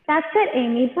feet. That's it,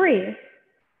 Amy. Breathe.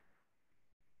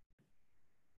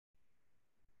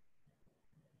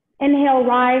 Inhale,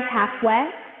 rise halfway.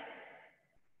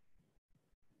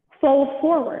 Fold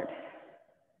forward.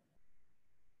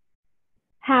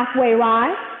 Halfway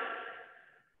rise.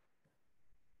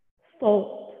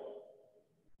 Fold.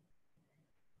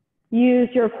 Use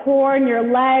your core and your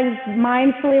legs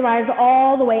mindfully. Rise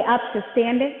all the way up to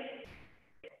standing.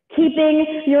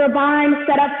 Keeping your bind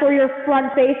set up for your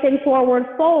front facing forward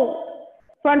fold.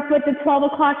 Front foot to 12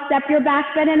 o'clock. Step your back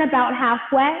foot in about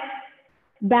halfway.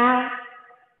 Back.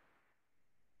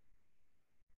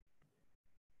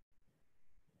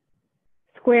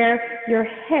 Square your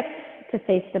hips to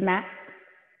face the mat.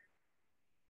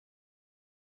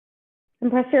 And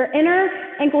press your inner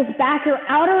ankles back, your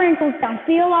outer ankles down.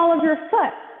 Feel all of your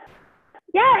foot.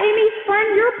 Yeah, Amy's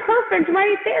friend, you're perfect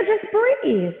right there. Just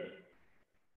breathe.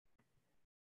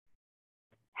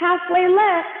 Halfway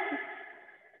lift.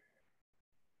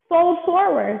 Fold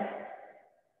forward.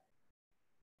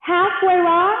 Halfway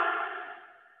rock.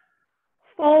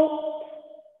 Fold.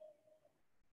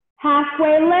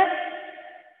 Halfway lift.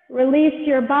 Release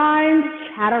your bind,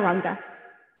 chaturanga.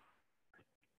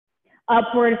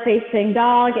 Upward facing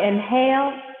dog,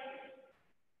 inhale.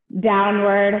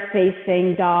 Downward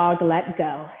facing dog, let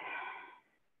go.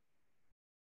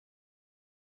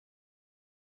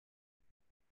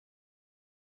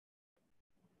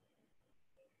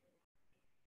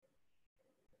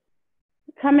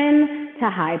 Come in to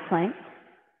high plank.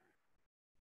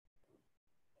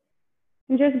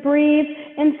 And just breathe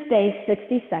and stay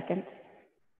 60 seconds.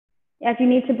 If you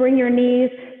need to bring your knees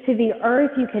to the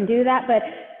earth, you can do that, but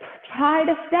try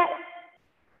to stay.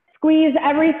 Squeeze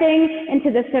everything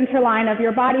into the center line of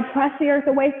your body. Press the earth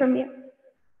away from you.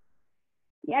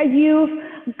 Yeah, you've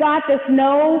got this.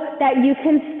 Know that you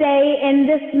can stay in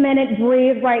this minute.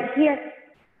 Breathe right here.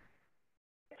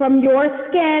 From your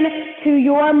skin to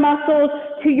your muscles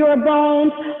to your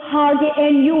bones, hug it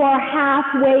in. You are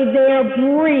halfway there.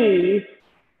 Breathe.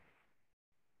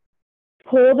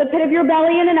 Pull the pit of your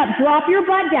belly in and up. Drop your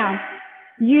butt down.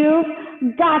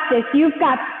 You've got this. You've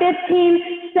got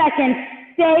 15 seconds.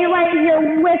 Stay right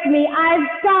here with me. I've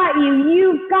got you.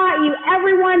 You've got you.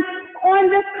 Everyone on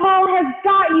this call has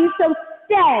got you. So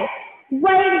stay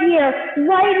right here,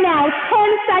 right now.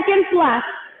 10 seconds left.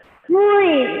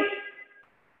 3,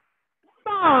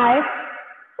 5,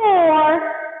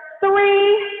 4,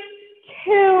 3,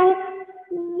 2,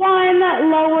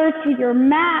 1. Lower to your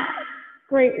mat.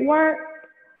 Great work.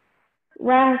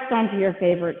 Rest onto your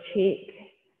favorite cheek.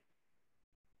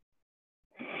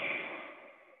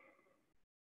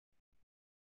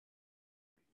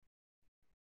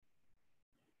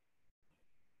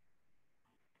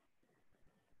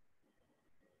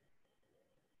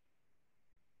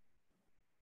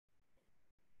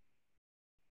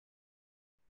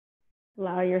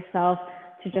 Allow yourself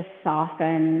to just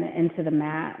soften into the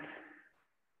mat.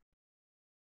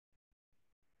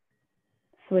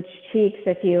 Switch cheeks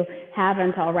if you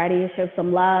haven't already. Show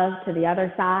some love to the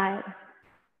other side.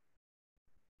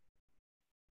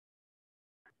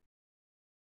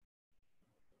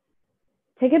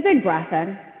 Take a big breath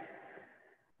in.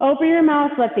 Open your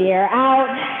mouth, let the air out.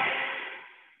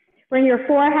 Bring your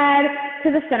forehead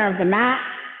to the center of the mat.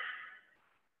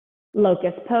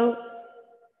 Locust pose.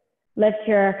 Lift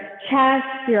your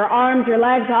chest, your arms, your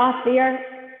legs off the earth.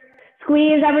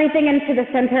 Squeeze everything into the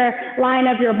center line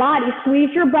of your body. Squeeze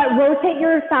your butt, rotate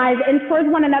your thighs in towards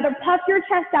one another. Puff your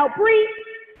chest out, breathe.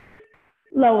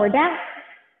 Lower down.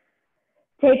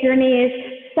 Take your knees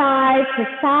side to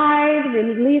side,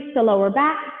 release the lower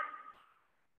back.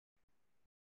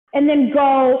 And then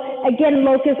go, again,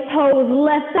 locust pose,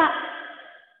 lift up.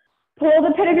 Pull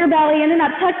the pit of your belly in and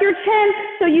up. Tuck your chin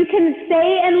so you can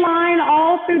stay in line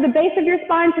all through the base of your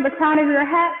spine to the crown of your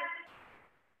head.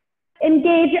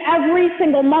 Engage every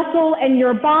single muscle in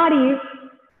your body,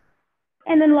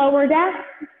 and then lower down.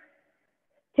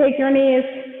 Take your knees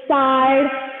side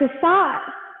to side.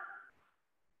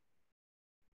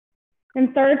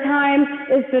 And third time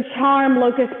is the charm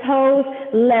locust pose,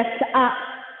 lift up.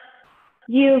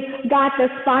 You've got the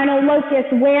spinal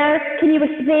locust. Where can you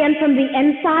expand from the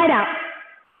inside out?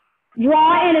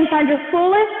 Draw in and find your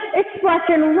fullest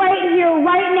expression right here,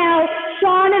 right now.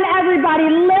 Sean and everybody,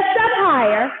 lift up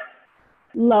higher,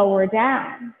 lower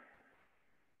down.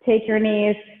 Take your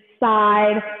knees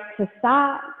side to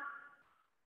side.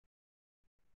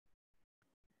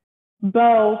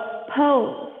 Bow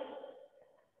pose.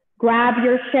 Grab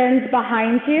your shins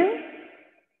behind you.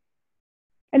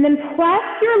 And then press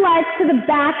your legs to the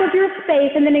back of your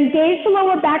space and then engage the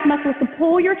lower back muscles to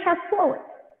pull your chest forward.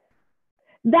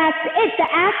 That's it. The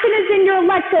action is in your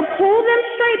legs, so pull them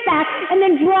straight back and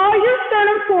then draw your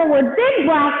sternum forward. Big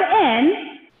breath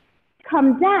in,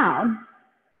 come down.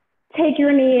 Take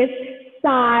your knees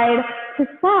side to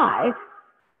side.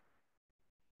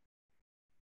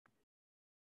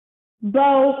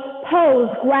 Bow pose,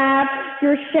 grab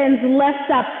your shins,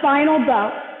 lift up, final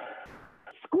bow.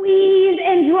 Squeeze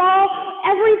and draw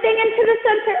everything into the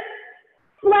center.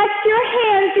 Flex your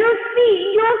hands, your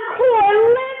feet, your core,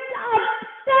 lift up,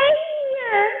 stay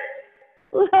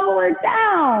here. Lower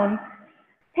down.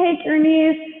 Take your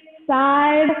knees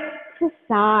side to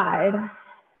side.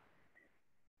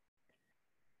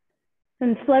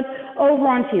 And flip over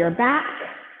onto your back.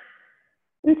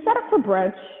 And set up for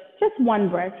bridge, just one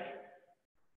bridge.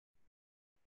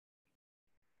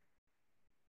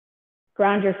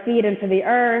 Ground your feet into the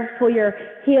earth, pull your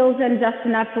heels in just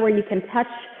enough to where you can touch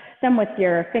them with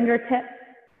your fingertips.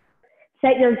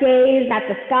 Set your gaze at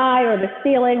the sky or the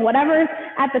ceiling, whatever's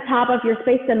at the top of your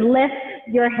space, and lift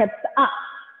your hips up.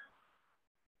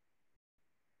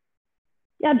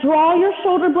 Yeah, draw your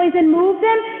shoulder blades and move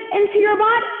them into your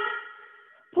body.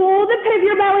 Pull the pit of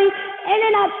your belly in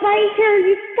and up right here.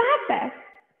 You've got this.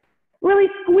 Really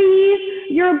squeeze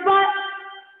your butt.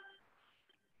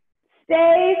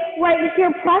 Stay right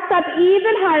here, press up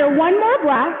even higher. One more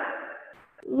breath.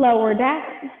 Lower down.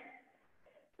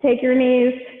 Take your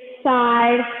knees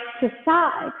side to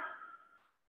side.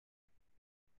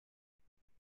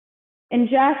 And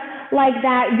just like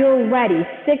that, you're ready.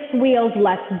 6 wheels,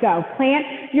 let's go.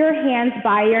 Plant your hands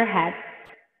by your head.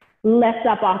 Lift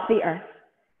up off the earth.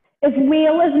 If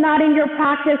wheel is not in your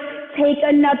practice, take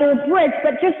another bridge,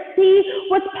 but just see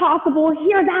what's possible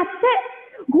here. That's it.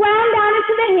 Ground down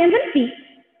into the hands and feet.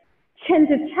 Chin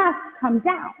to chest, come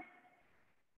down.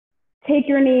 Take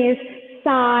your knees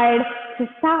side to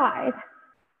side.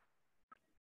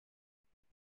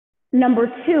 Number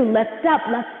 2, lift up,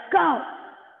 let's go.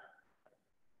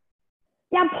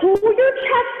 Yeah, pull your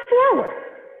chest forward.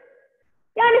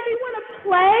 Yeah, and if you want to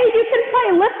play, you can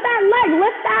play. Lift that leg,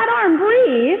 lift that arm,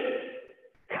 breathe.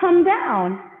 Come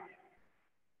down.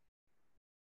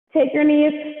 Take your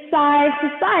knees side to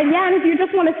side. Yeah, and if you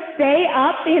just want to stay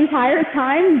up the entire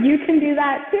time, you can do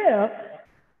that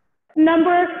too.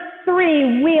 Number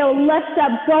 3, wheel, lift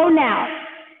up, go now.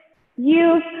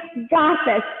 You've got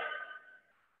this.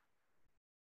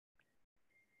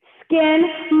 Skin,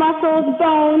 muscles,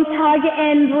 bones, hug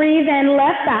in, breathe in,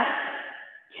 lift up.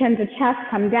 Chin to chest,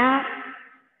 come down.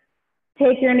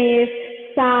 Take your knees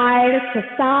side to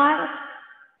side.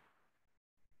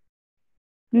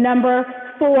 Number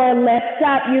 4, lift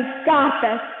up. You've got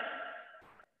this.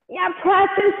 Yeah, press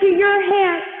into your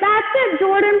hands. That's it,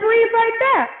 Jordan. Breathe right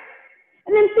there.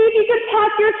 And then see if you can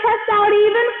puff your chest out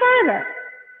even further.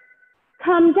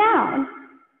 Come down.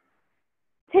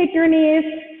 Take your knees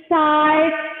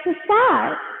side to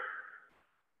side.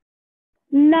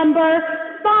 Number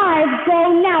 5,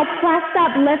 go now. Press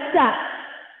up, lift up.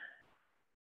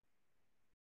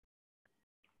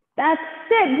 That's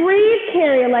it. Breathe,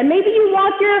 carry a leg. Maybe you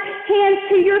walk your hands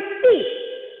to your feet.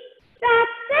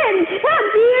 That's it. Yeah,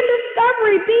 be in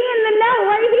discovery. Be in the know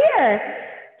right here.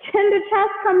 Chin to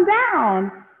chest, come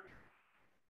down.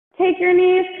 Take your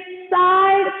knees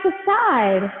side to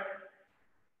side.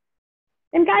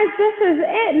 And guys, this is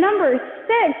it. Number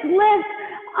 6, lift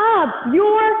up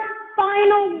your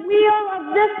final wheel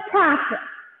of this practice.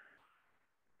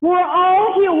 We're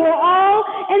all here. We're all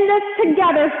in this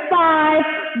together. 5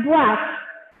 breaths.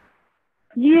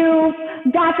 You've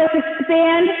got this.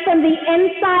 Expand from the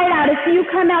inside out. As you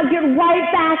come out, get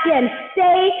right back in.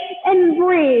 Stay and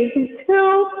breathe.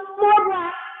 2 more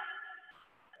breaths.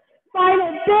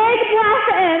 Final big breath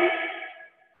in.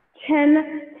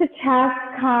 Chin to chest,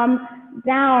 come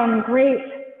down. Great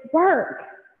work.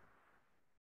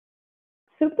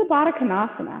 Supta Baddha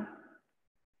Konasana.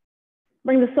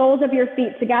 Bring the soles of your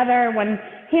feet together. One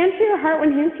hand to your heart,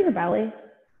 one hand to your belly.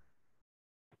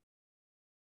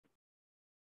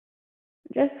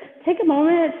 Just take a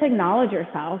moment to acknowledge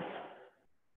yourself.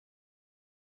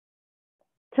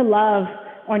 to love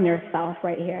on yourself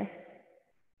right here,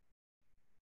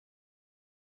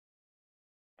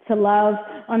 to love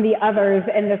on the others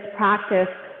in this practice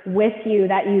with you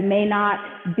that you may not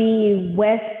be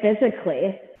with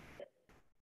physically,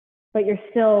 but you're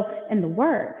still in the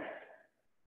work.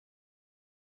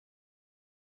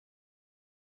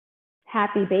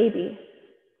 Happy baby.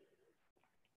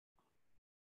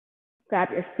 Grab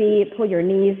your feet, pull your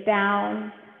knees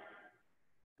down.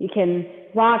 You can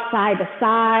rock side to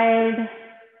side.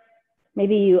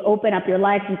 Maybe you open up your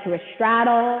legs into a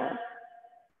straddle.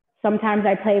 Sometimes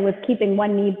I play with keeping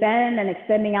one knee bent and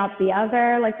extending out the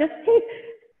other. Like, just take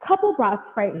a couple breaths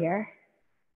right here.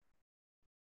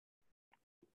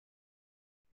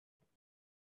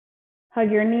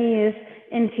 Hug your knees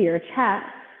into your chest.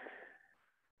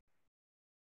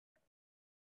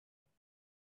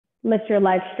 Lift your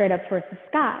legs straight up towards the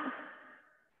sky.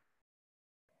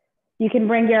 You can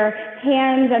bring your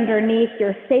hands underneath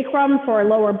your sacrum for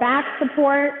lower back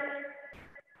support.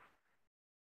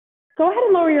 Go ahead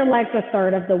and lower your legs a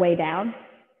third of the way down.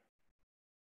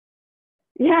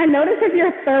 Yeah, notice if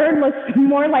your third looks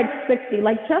more like 60,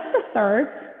 like just a third,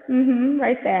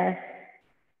 right there.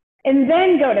 And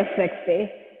then go to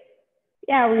 60.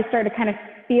 Yeah, where you start to kind of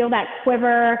feel that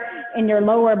quiver in your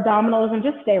lower abdominals, and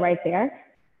just stay right there.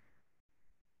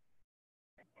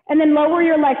 And then lower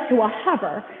your legs to a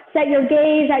hover. Set your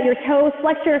gaze at your toes,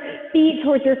 flex your feet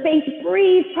towards your face,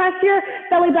 breathe, press your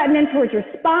belly button in towards your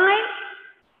spine.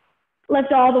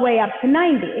 Lift all the way up to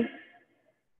 90.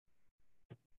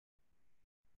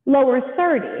 Lower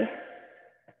 30.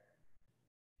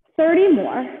 30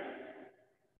 more.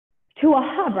 To a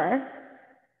hover.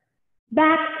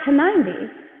 Back to 90.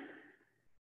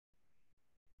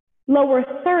 Lower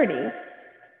 30.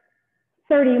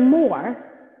 30 more.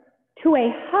 To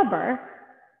a hover.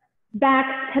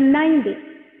 Back to 90.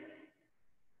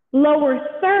 Lower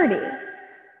 30.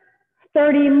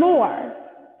 30 more.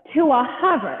 To a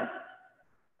hover.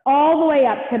 All the way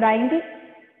up to 90.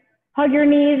 Hug your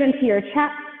knees into your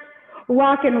chest.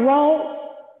 Rock and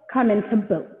roll. Come into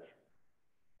boat.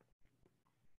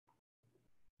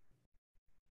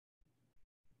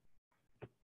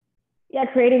 Yeah,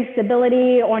 creating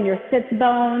stability on your sits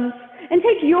bones. And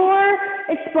take your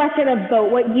expression of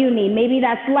boat, what you need. Maybe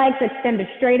that's legs extended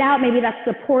straight out. Maybe that's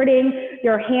supporting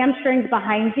your hamstrings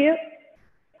behind you.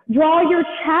 Draw your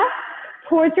chest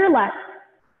towards your left.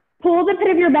 Pull the pit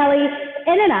of your belly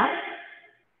in and up.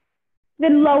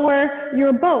 Then lower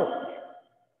your boat.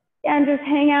 And just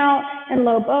hang out in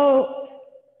low boat.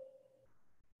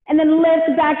 And then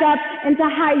lift back up into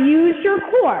high. Use your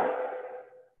core.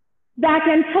 Back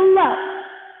into low.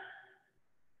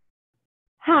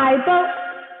 High boat.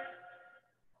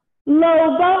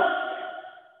 Low boat.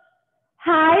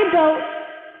 High boat.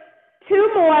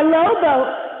 2 more. Low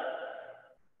boat.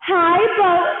 High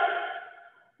boat.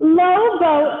 Low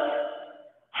boat.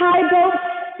 High boat.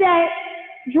 Stay.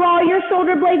 Draw your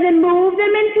shoulder blades and move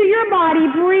them into your body.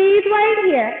 Breathe right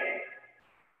here.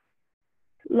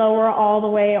 Lower all the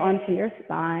way onto your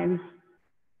spine.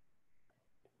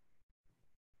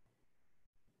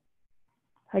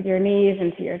 Hug your knees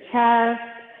into your chest.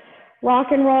 Rock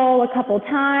and roll a couple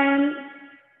times.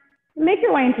 Make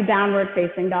your way into downward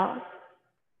facing dog.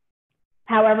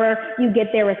 However you get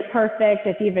there is perfect.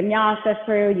 If you vinyasa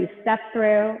through, you step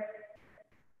through.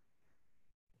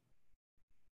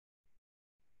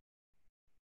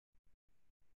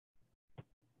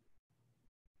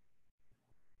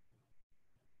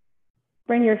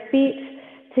 Bring your feet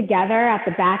together at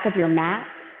the back of your mat.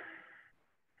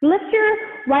 Lift your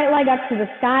right leg up to the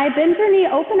sky. Bend your knee,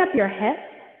 open up your hip.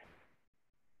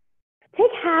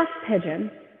 Take half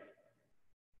pigeon.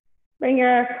 Bring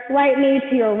your right knee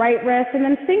to your right wrist and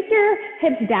then sink your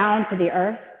hips down to the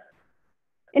earth.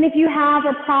 And if you have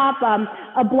a prop,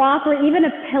 a block, or even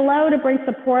a pillow to bring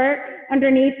support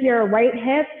underneath your right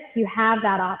hip, you have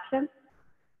that option.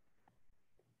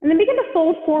 And then begin to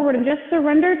fold forward and just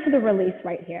surrender to the release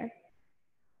right here.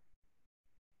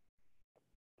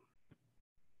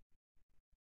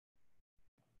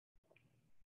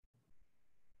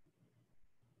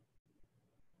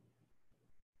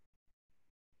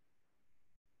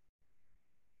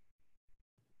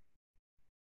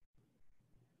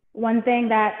 One thing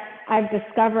that I've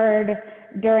discovered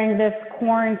during this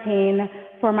quarantine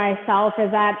for myself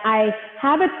is that I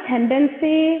have a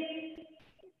tendency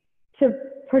to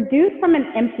produce from an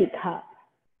empty cup.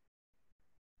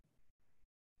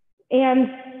 And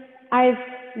I've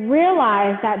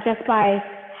realized that just by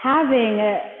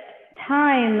having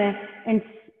time and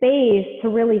space to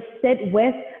really sit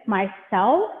with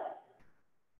myself,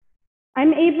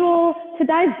 I'm able to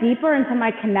dive deeper into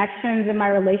my connections and my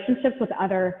relationships with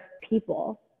other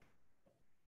people.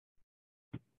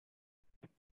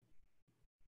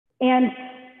 And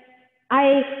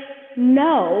I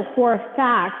know for a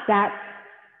fact that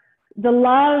the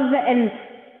love and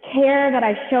care that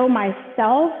I show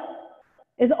myself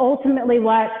is ultimately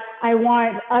what I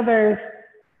want others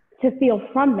to feel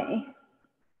from me.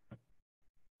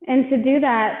 And to do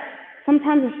that,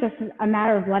 sometimes it's just a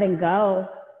matter of letting go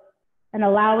and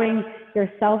allowing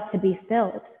yourself to be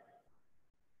filled.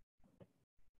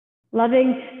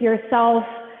 Loving yourself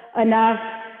enough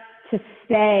to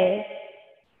stay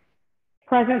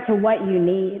present to what you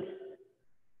need.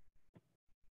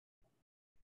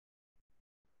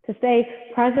 To stay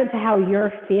present to how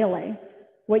you're feeling,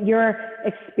 what you're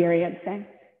experiencing.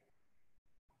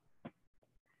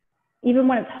 Even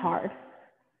when it's hard.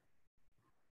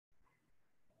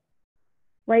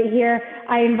 Right here,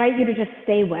 I invite you to just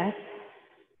stay with.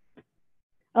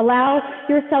 Allow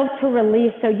yourself to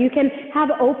release so you can have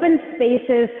open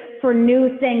spaces for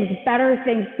new things, better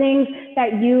things, things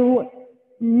that you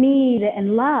need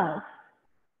and love.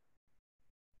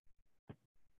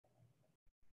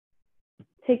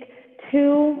 Take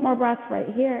 2 more breaths right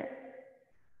here.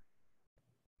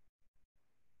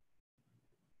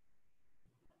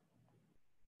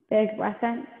 Big breath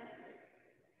in.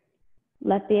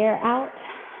 Let the air out.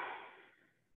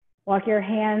 Walk your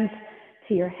hands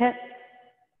to your hips.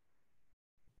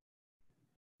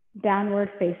 Downward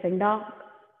facing dog.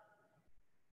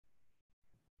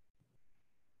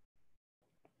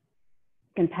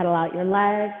 You can pedal out your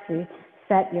legs,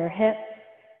 reset your hips.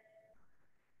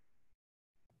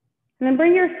 And then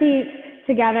bring your feet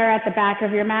together at the back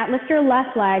of your mat. Lift your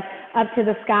left leg up to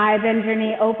the sky, bend your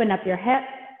knee, open up your hip.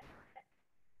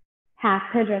 Half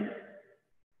pigeon.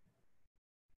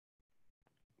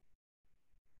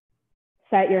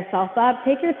 Set yourself up,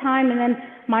 take your time, and then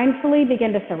mindfully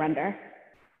begin to surrender.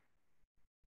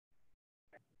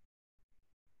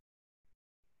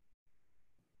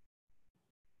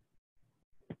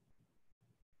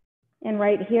 And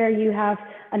right here, you have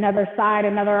another side,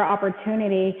 another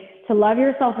opportunity to love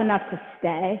yourself enough to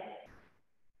stay.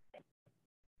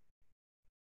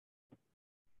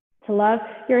 To love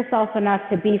yourself enough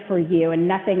to be for you and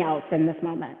nothing else in this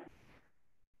moment.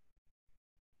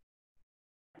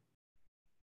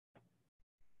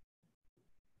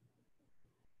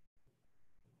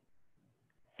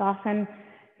 Soften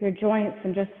your joints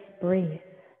and just breathe.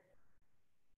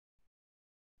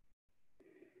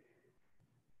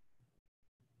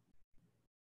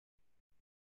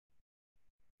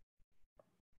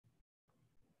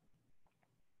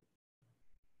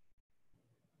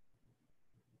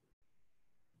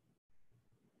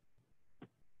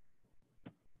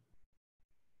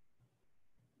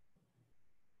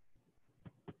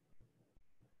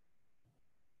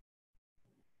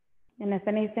 And if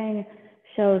anything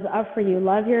shows up for you,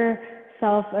 love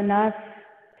yourself enough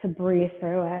to breathe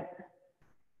through it.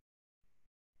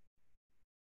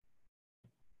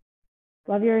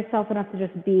 Love yourself enough to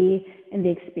just be in the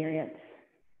experience.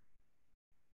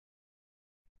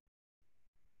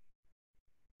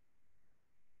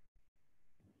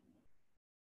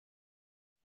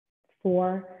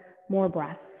 4 more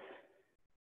breaths.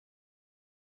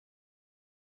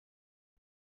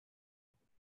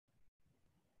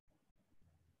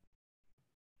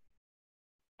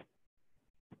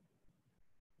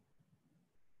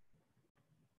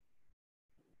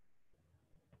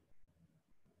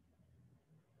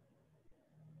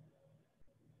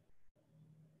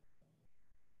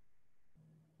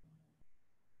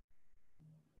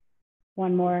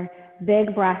 One more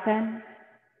big breath in.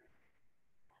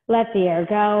 Let the air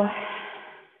go.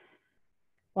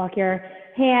 Walk your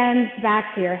hands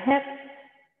back to your hips.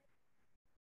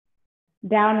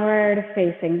 Downward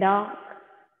facing dog.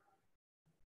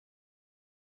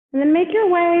 And then make your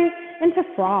way into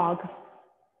frog.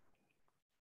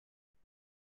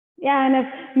 Yeah, and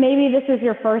if maybe this is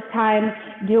your first time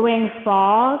doing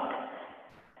frog,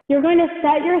 you're going to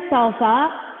set yourself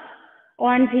up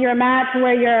onto your mat to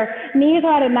where your knees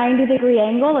are at a 90-degree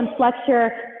angle and flex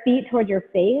your feet toward your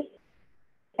face.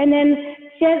 And then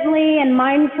gently and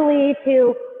mindfully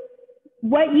to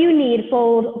what you need,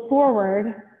 fold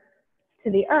forward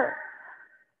to the earth.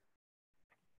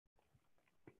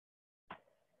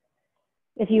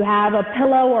 If you have a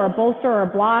pillow or a bolster or a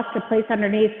block to place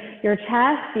underneath your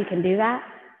chest, you can do that.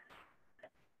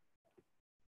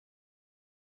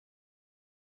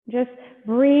 Just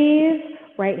breathe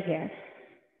right here.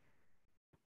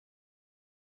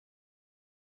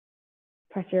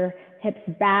 Press your hips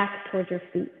back towards your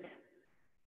feet.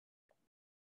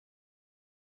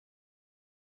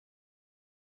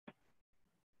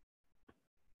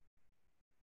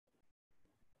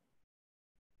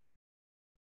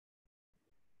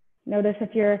 Notice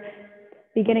if you're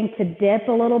beginning to dip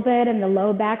a little bit in the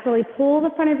low back, really pull the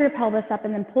front of your pelvis up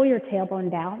and then pull your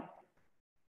tailbone down.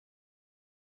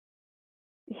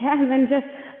 Yeah, and then just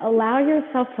allow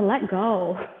yourself to let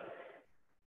go.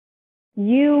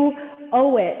 You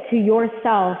owe it to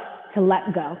yourself to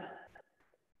let go.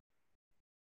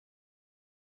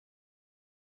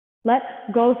 Let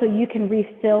go so you can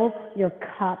refill your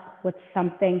cup with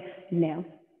something new.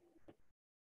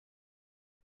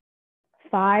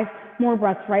 5 more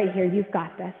breaths right here. You've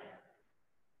got this.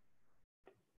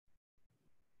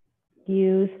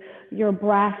 Use your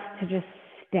breath to just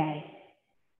stay.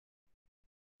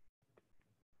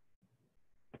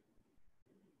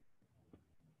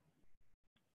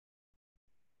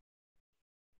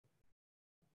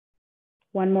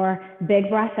 One more big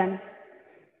breath in.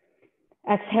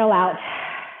 Exhale out.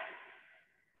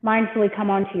 Mindfully come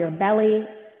onto your belly.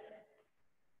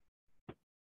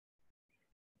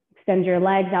 Extend your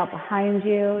legs out behind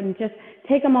you and just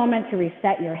take a moment to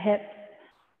reset your hips.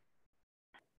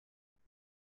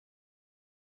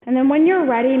 And then when you're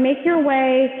ready, make your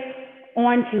way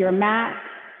onto your mat,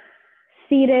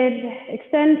 seated.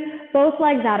 Extend both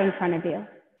legs out in front of you.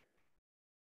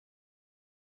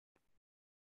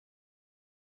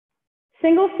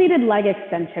 Single seated leg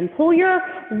extension. Pull your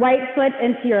right foot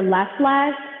into your left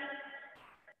leg.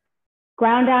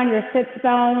 Ground down your sits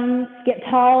bones. Get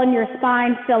tall in your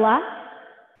spine, still up.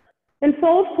 Then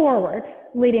fold forward,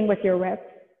 leading with your ribs.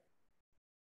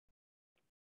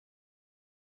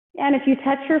 And if you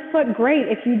touch your foot, great.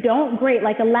 If you don't, great.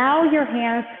 Like allow your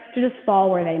hands to just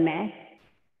fall where they may.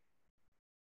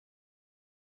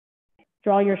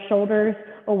 Draw your shoulders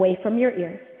away from your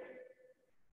ears.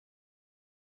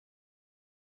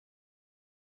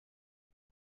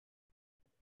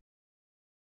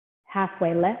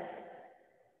 Halfway lift.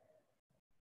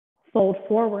 Fold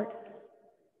forward.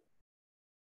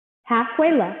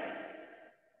 Halfway lift.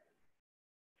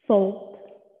 Fold.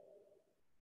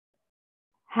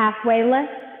 Halfway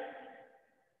lift.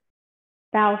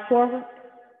 Bow forward.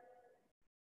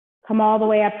 Come all the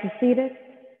way up to seated.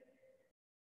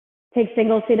 Take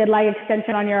single seated leg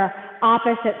extension on your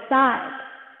opposite side.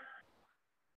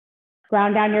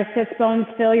 Ground down your sits bones,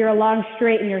 feel your lungs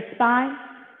straighten your spine.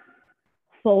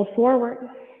 Fold forward.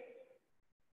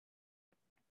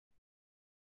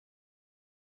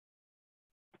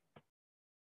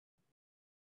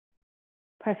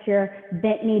 Press your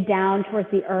bent knee down towards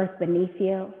the earth beneath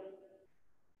you.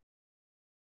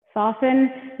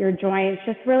 Soften your joints.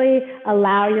 Just really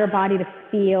allow your body to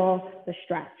feel the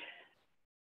stretch.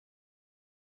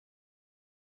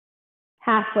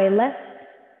 Halfway lift.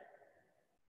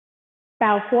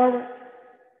 Bow forward.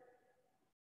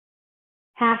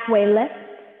 Halfway lift.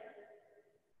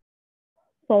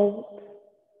 Fold.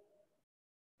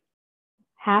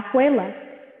 Halfway lift.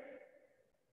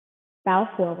 Bow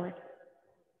forward.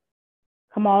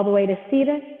 Come all the way to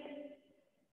seated.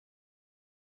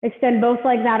 Extend both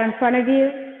legs out in front of you.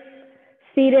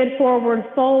 Seated, forward,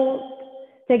 fold.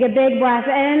 Take a big breath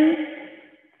in.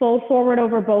 Fold forward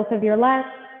over both of your legs.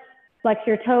 Flex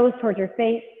your toes towards your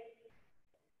face.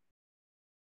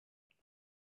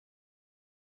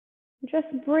 Just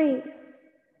breathe.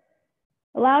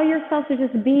 Allow yourself to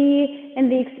just be in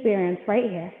the experience right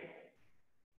here.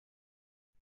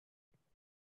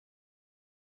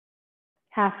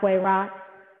 Halfway rock.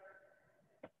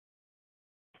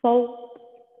 Fold.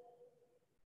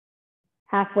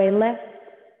 Halfway lift.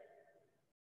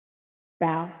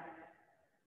 Bow.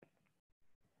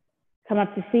 Come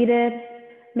up to seated.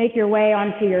 Make your way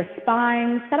onto your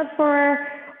spine. Set up for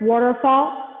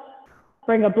waterfall.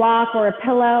 Bring a block or a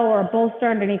pillow or a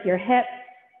bolster underneath your hip.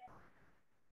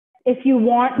 If you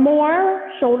want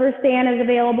more, shoulder stand is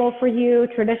available for you.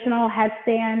 Traditional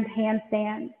headstand,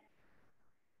 handstand.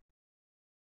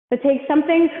 But take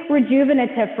something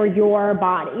rejuvenative for your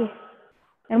body.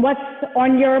 And what's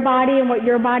on your body and what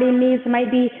your body needs might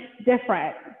be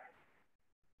different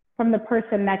from the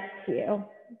person next to you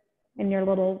in your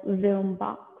little Zoom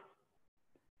box.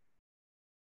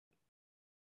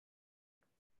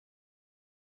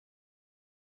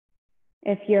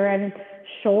 If you're in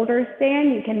shoulder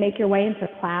stand, you can make your way into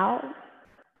plow,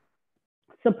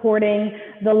 supporting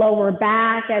the lower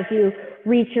back as you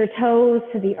reach your toes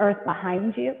to the earth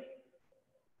behind you.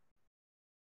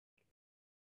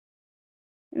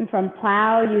 And from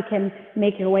plow, you can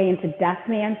make your way into deaf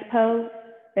man's pose,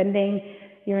 bending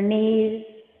your knees.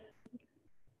 If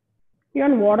you're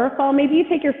in waterfall, maybe you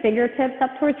take your fingertips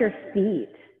up towards your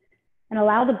feet and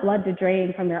allow the blood to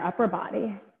drain from your upper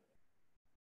body.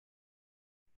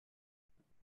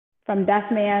 From deaf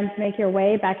man's, make your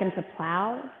way back into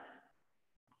plow.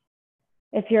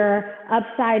 If you're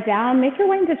upside down, make your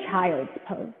way into child's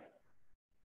pose.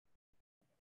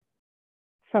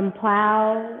 From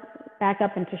plow, back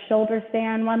up into shoulder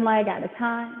stand, one leg at a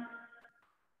time.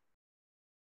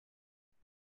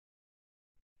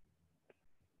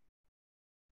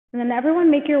 And then everyone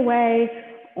make your way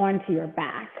onto your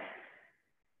back.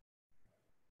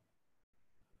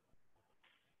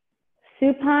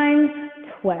 Supine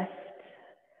twist.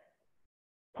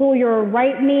 Pull your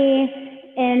right knee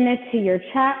into your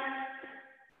chest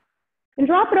and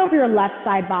drop it over your left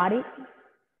side body.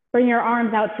 Bring your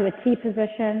arms out to a T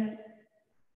position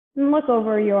and look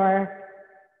over your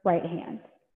right hand.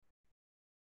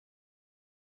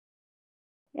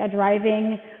 Yeah,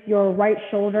 driving your right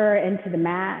shoulder into the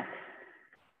mat,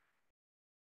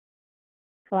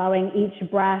 allowing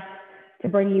each breath to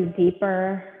bring you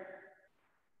deeper.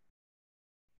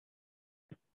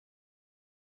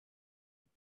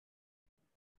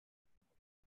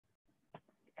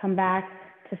 Come back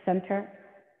to center.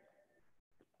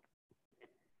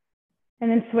 And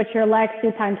then switch your legs,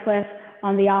 supine twist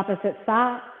on the opposite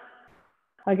side.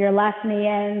 Hug your left knee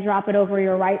in, drop it over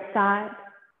your right side.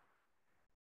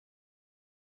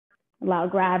 Allow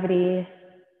gravity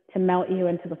to melt you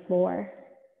into the floor.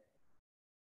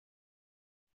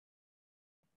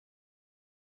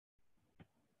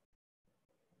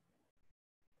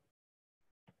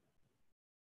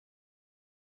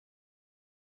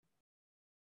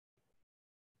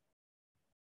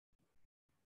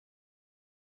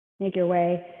 Make your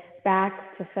way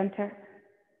back to center.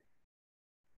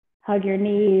 Hug your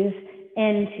knees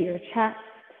into your chest.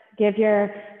 Give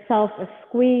yourself a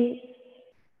squeeze.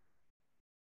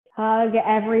 Hug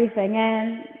everything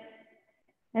in.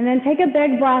 And then take a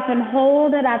big breath and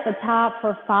hold it at the top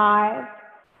for 5,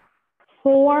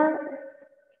 4,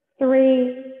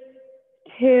 3,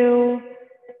 2,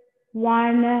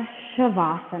 1.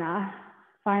 Shavasana.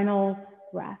 Final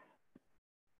breath.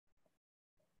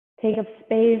 Take up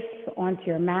space onto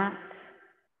your mat.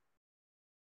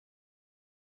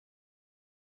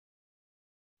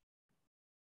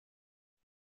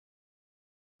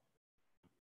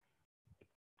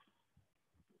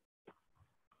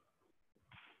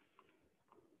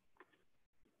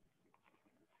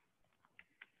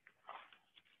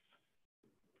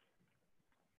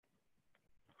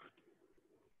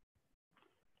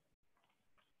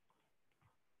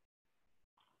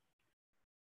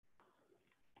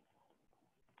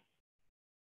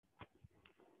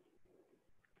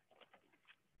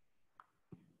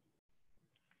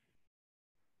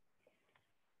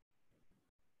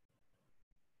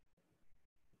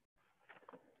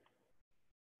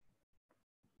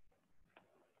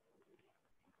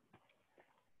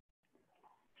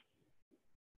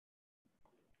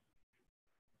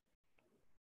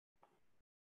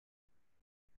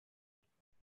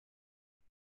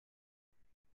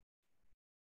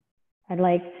 I'd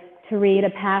like to read a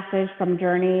passage from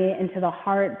Journey into the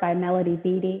Heart by Melody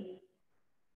Beattie.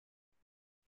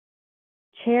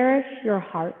 Cherish your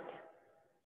heart.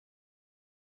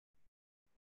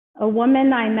 A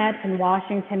woman I met in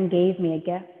Washington gave me a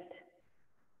gift.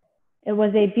 It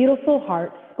was a beautiful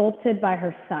heart sculpted by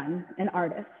her son, an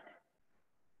artist.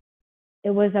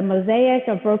 It was a mosaic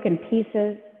of broken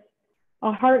pieces,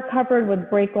 a heart covered with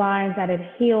break lines that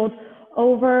had healed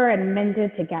over and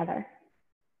mended together.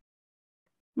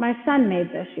 My son made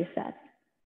this, she said.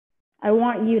 I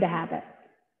want you to have it.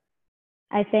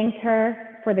 I thanked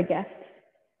her for the gift.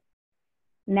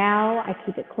 Now I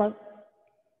keep it close.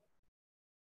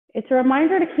 It's a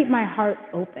reminder to keep my heart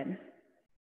open.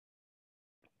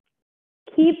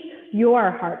 Keep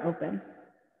your heart open.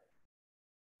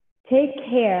 Take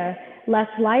care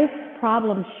lest life's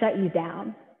problems shut you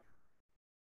down.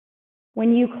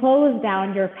 When you close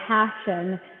down, your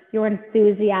passion, your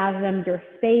enthusiasm, your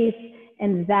space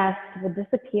and zest will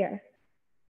disappear.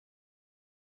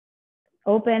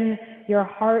 Open your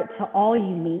heart to all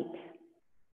you meet.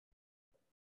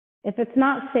 If it's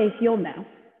not safe, you'll know.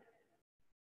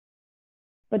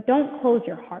 But don't close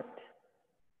your heart.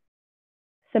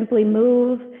 Simply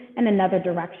move in another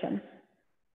direction.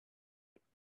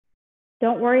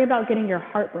 Don't worry about getting your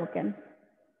heart broken.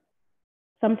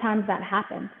 Sometimes that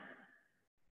happens.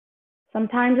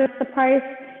 Sometimes it's the price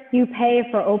you pay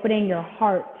for opening your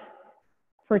heart,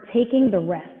 for taking the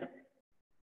risk.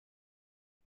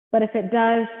 But if it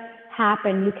does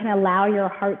happen, you can allow your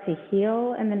heart to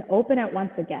heal and then open it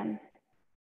once again.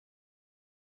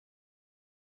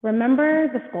 Remember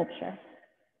the sculpture.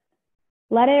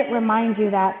 Let it remind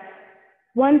you that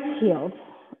once healed,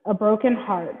 a broken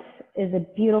heart is a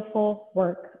beautiful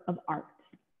work of art.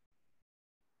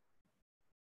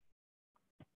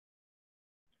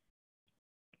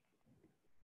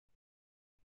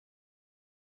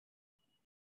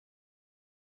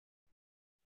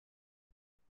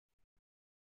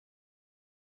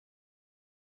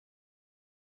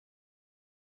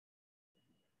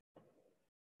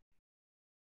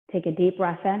 Take a deep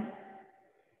breath in.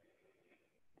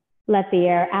 Let the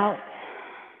air out.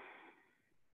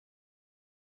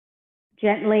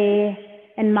 Gently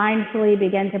and mindfully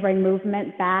begin to bring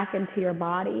movement back into your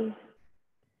body.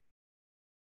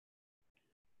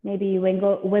 Maybe you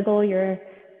wiggle your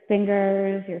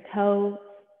fingers, your toes.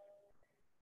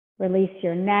 Release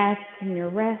your neck and your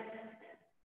wrist.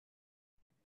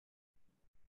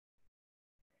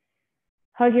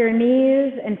 Hug your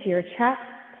knees into your chest.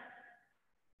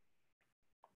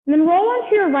 And then roll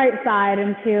onto your right side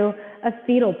into a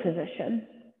fetal position.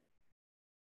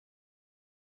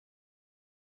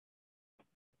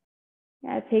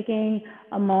 Yeah, taking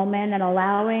a moment and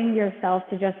allowing yourself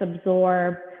to just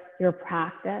absorb your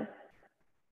practice.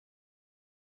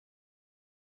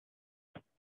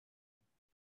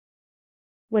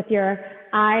 With your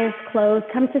eyes closed,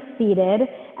 come to seated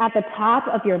at the top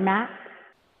of your mat.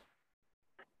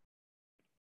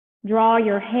 Draw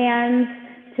your hands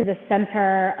to the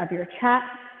center of your chest.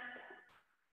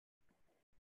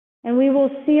 And we will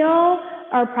seal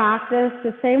our practice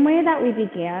the same way that we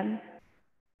began.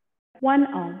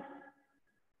 1 Om.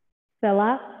 Fill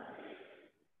up.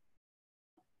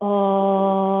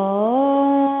 Om.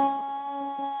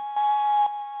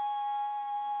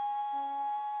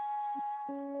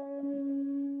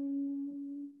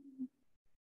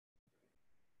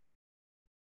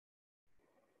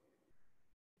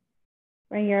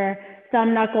 Bring your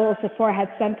thumb knuckles to forehead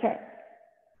center.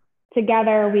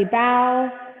 Together we bow.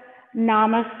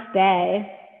 Namaste.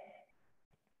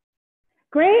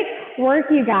 Great work,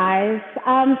 you guys.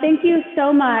 Thank you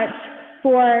so much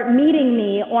for meeting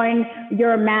me on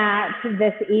your mat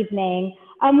this evening.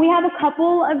 We have a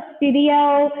couple of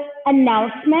studio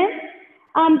announcements.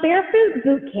 Barefoot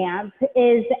Boot Camp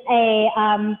is a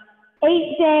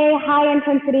 8-day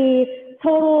high-intensity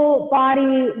total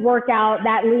body workout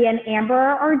that Leah and Amber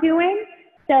are doing.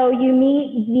 So you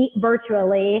meet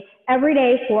virtually every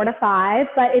day, 4 to 5.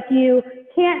 But if you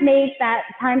can't make that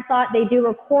time slot, they do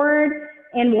record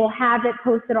and we'll have it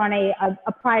posted on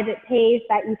a private page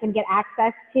that you can get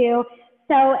access to.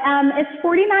 So it's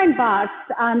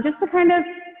 $49 just to kind of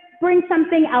bring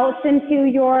something else into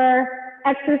your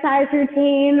exercise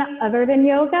routine other than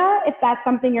yoga, if that's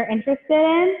something you're interested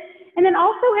in. And then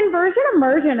also Inversion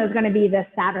Immersion is going to be this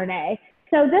Saturday.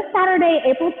 So this Saturday,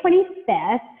 April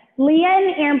 25th, Leah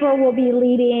and Amber will be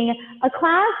leading a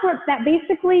class that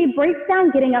basically breaks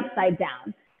down getting upside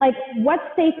down. Like what's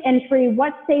safe entry,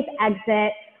 what's safe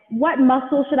exit, what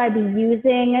muscle should I be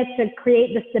using to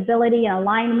create the stability and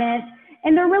alignment.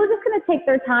 And they're really just going to take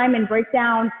their time and break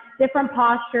down different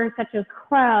postures such as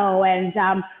crow and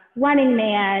running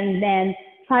man and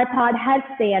tripod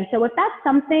headstand. So if that's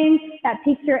something that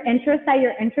piques your interest, that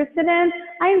you're interested in,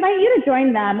 I invite you to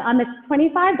join them. It's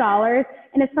 $25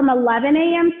 and it's from 11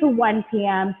 a.m. to 1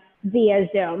 p.m. via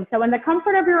Zoom. So in the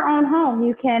comfort of your own home,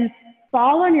 you can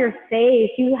fall on your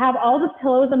face. You have all the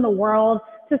pillows in the world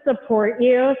to support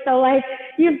you. So like,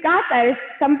 you've got that. If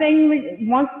something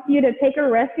wants you to take a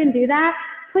risk and do that,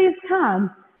 please come.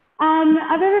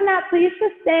 Other than that, please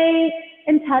just stay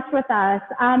in touch with us.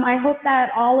 I hope that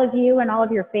all of you and all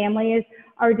of your families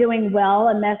are doing well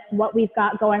amidst what we've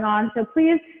got going on. So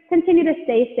please continue to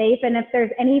stay safe. And if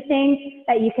there's anything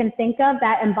that you can think of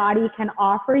that Mbody can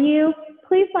offer you,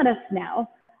 please let us know.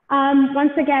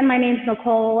 Once again, my name's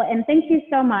Nicole, and thank you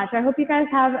so much. I hope you guys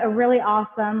have a really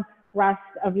awesome rest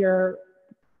of your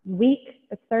week.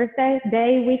 It's Thursday,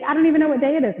 day, week. I don't even know what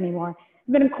day it is anymore.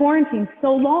 I've been in quarantine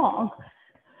so long.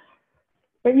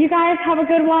 But you guys have a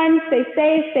good one. Stay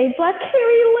safe, stay blessed.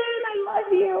 Carrie Lynn, I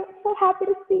love you. So happy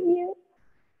to see you.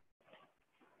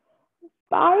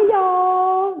 Bye,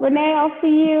 y'all. Renee, I'll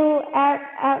see you at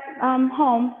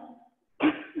home.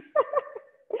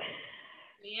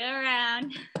 See you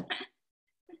around.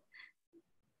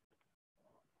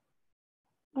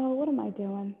 Oh, what am I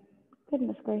doing?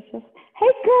 Goodness gracious.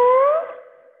 Hey, girl.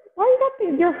 Why you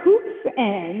got your hoops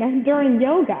in during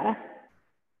yoga?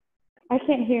 I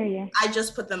can't hear you. I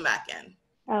just put them back in.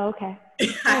 Oh, okay.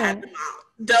 I had them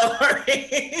out. Don't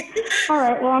worry. All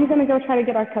right. Well, I'm going to go try to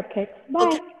get our cupcakes. Bye.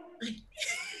 Okay.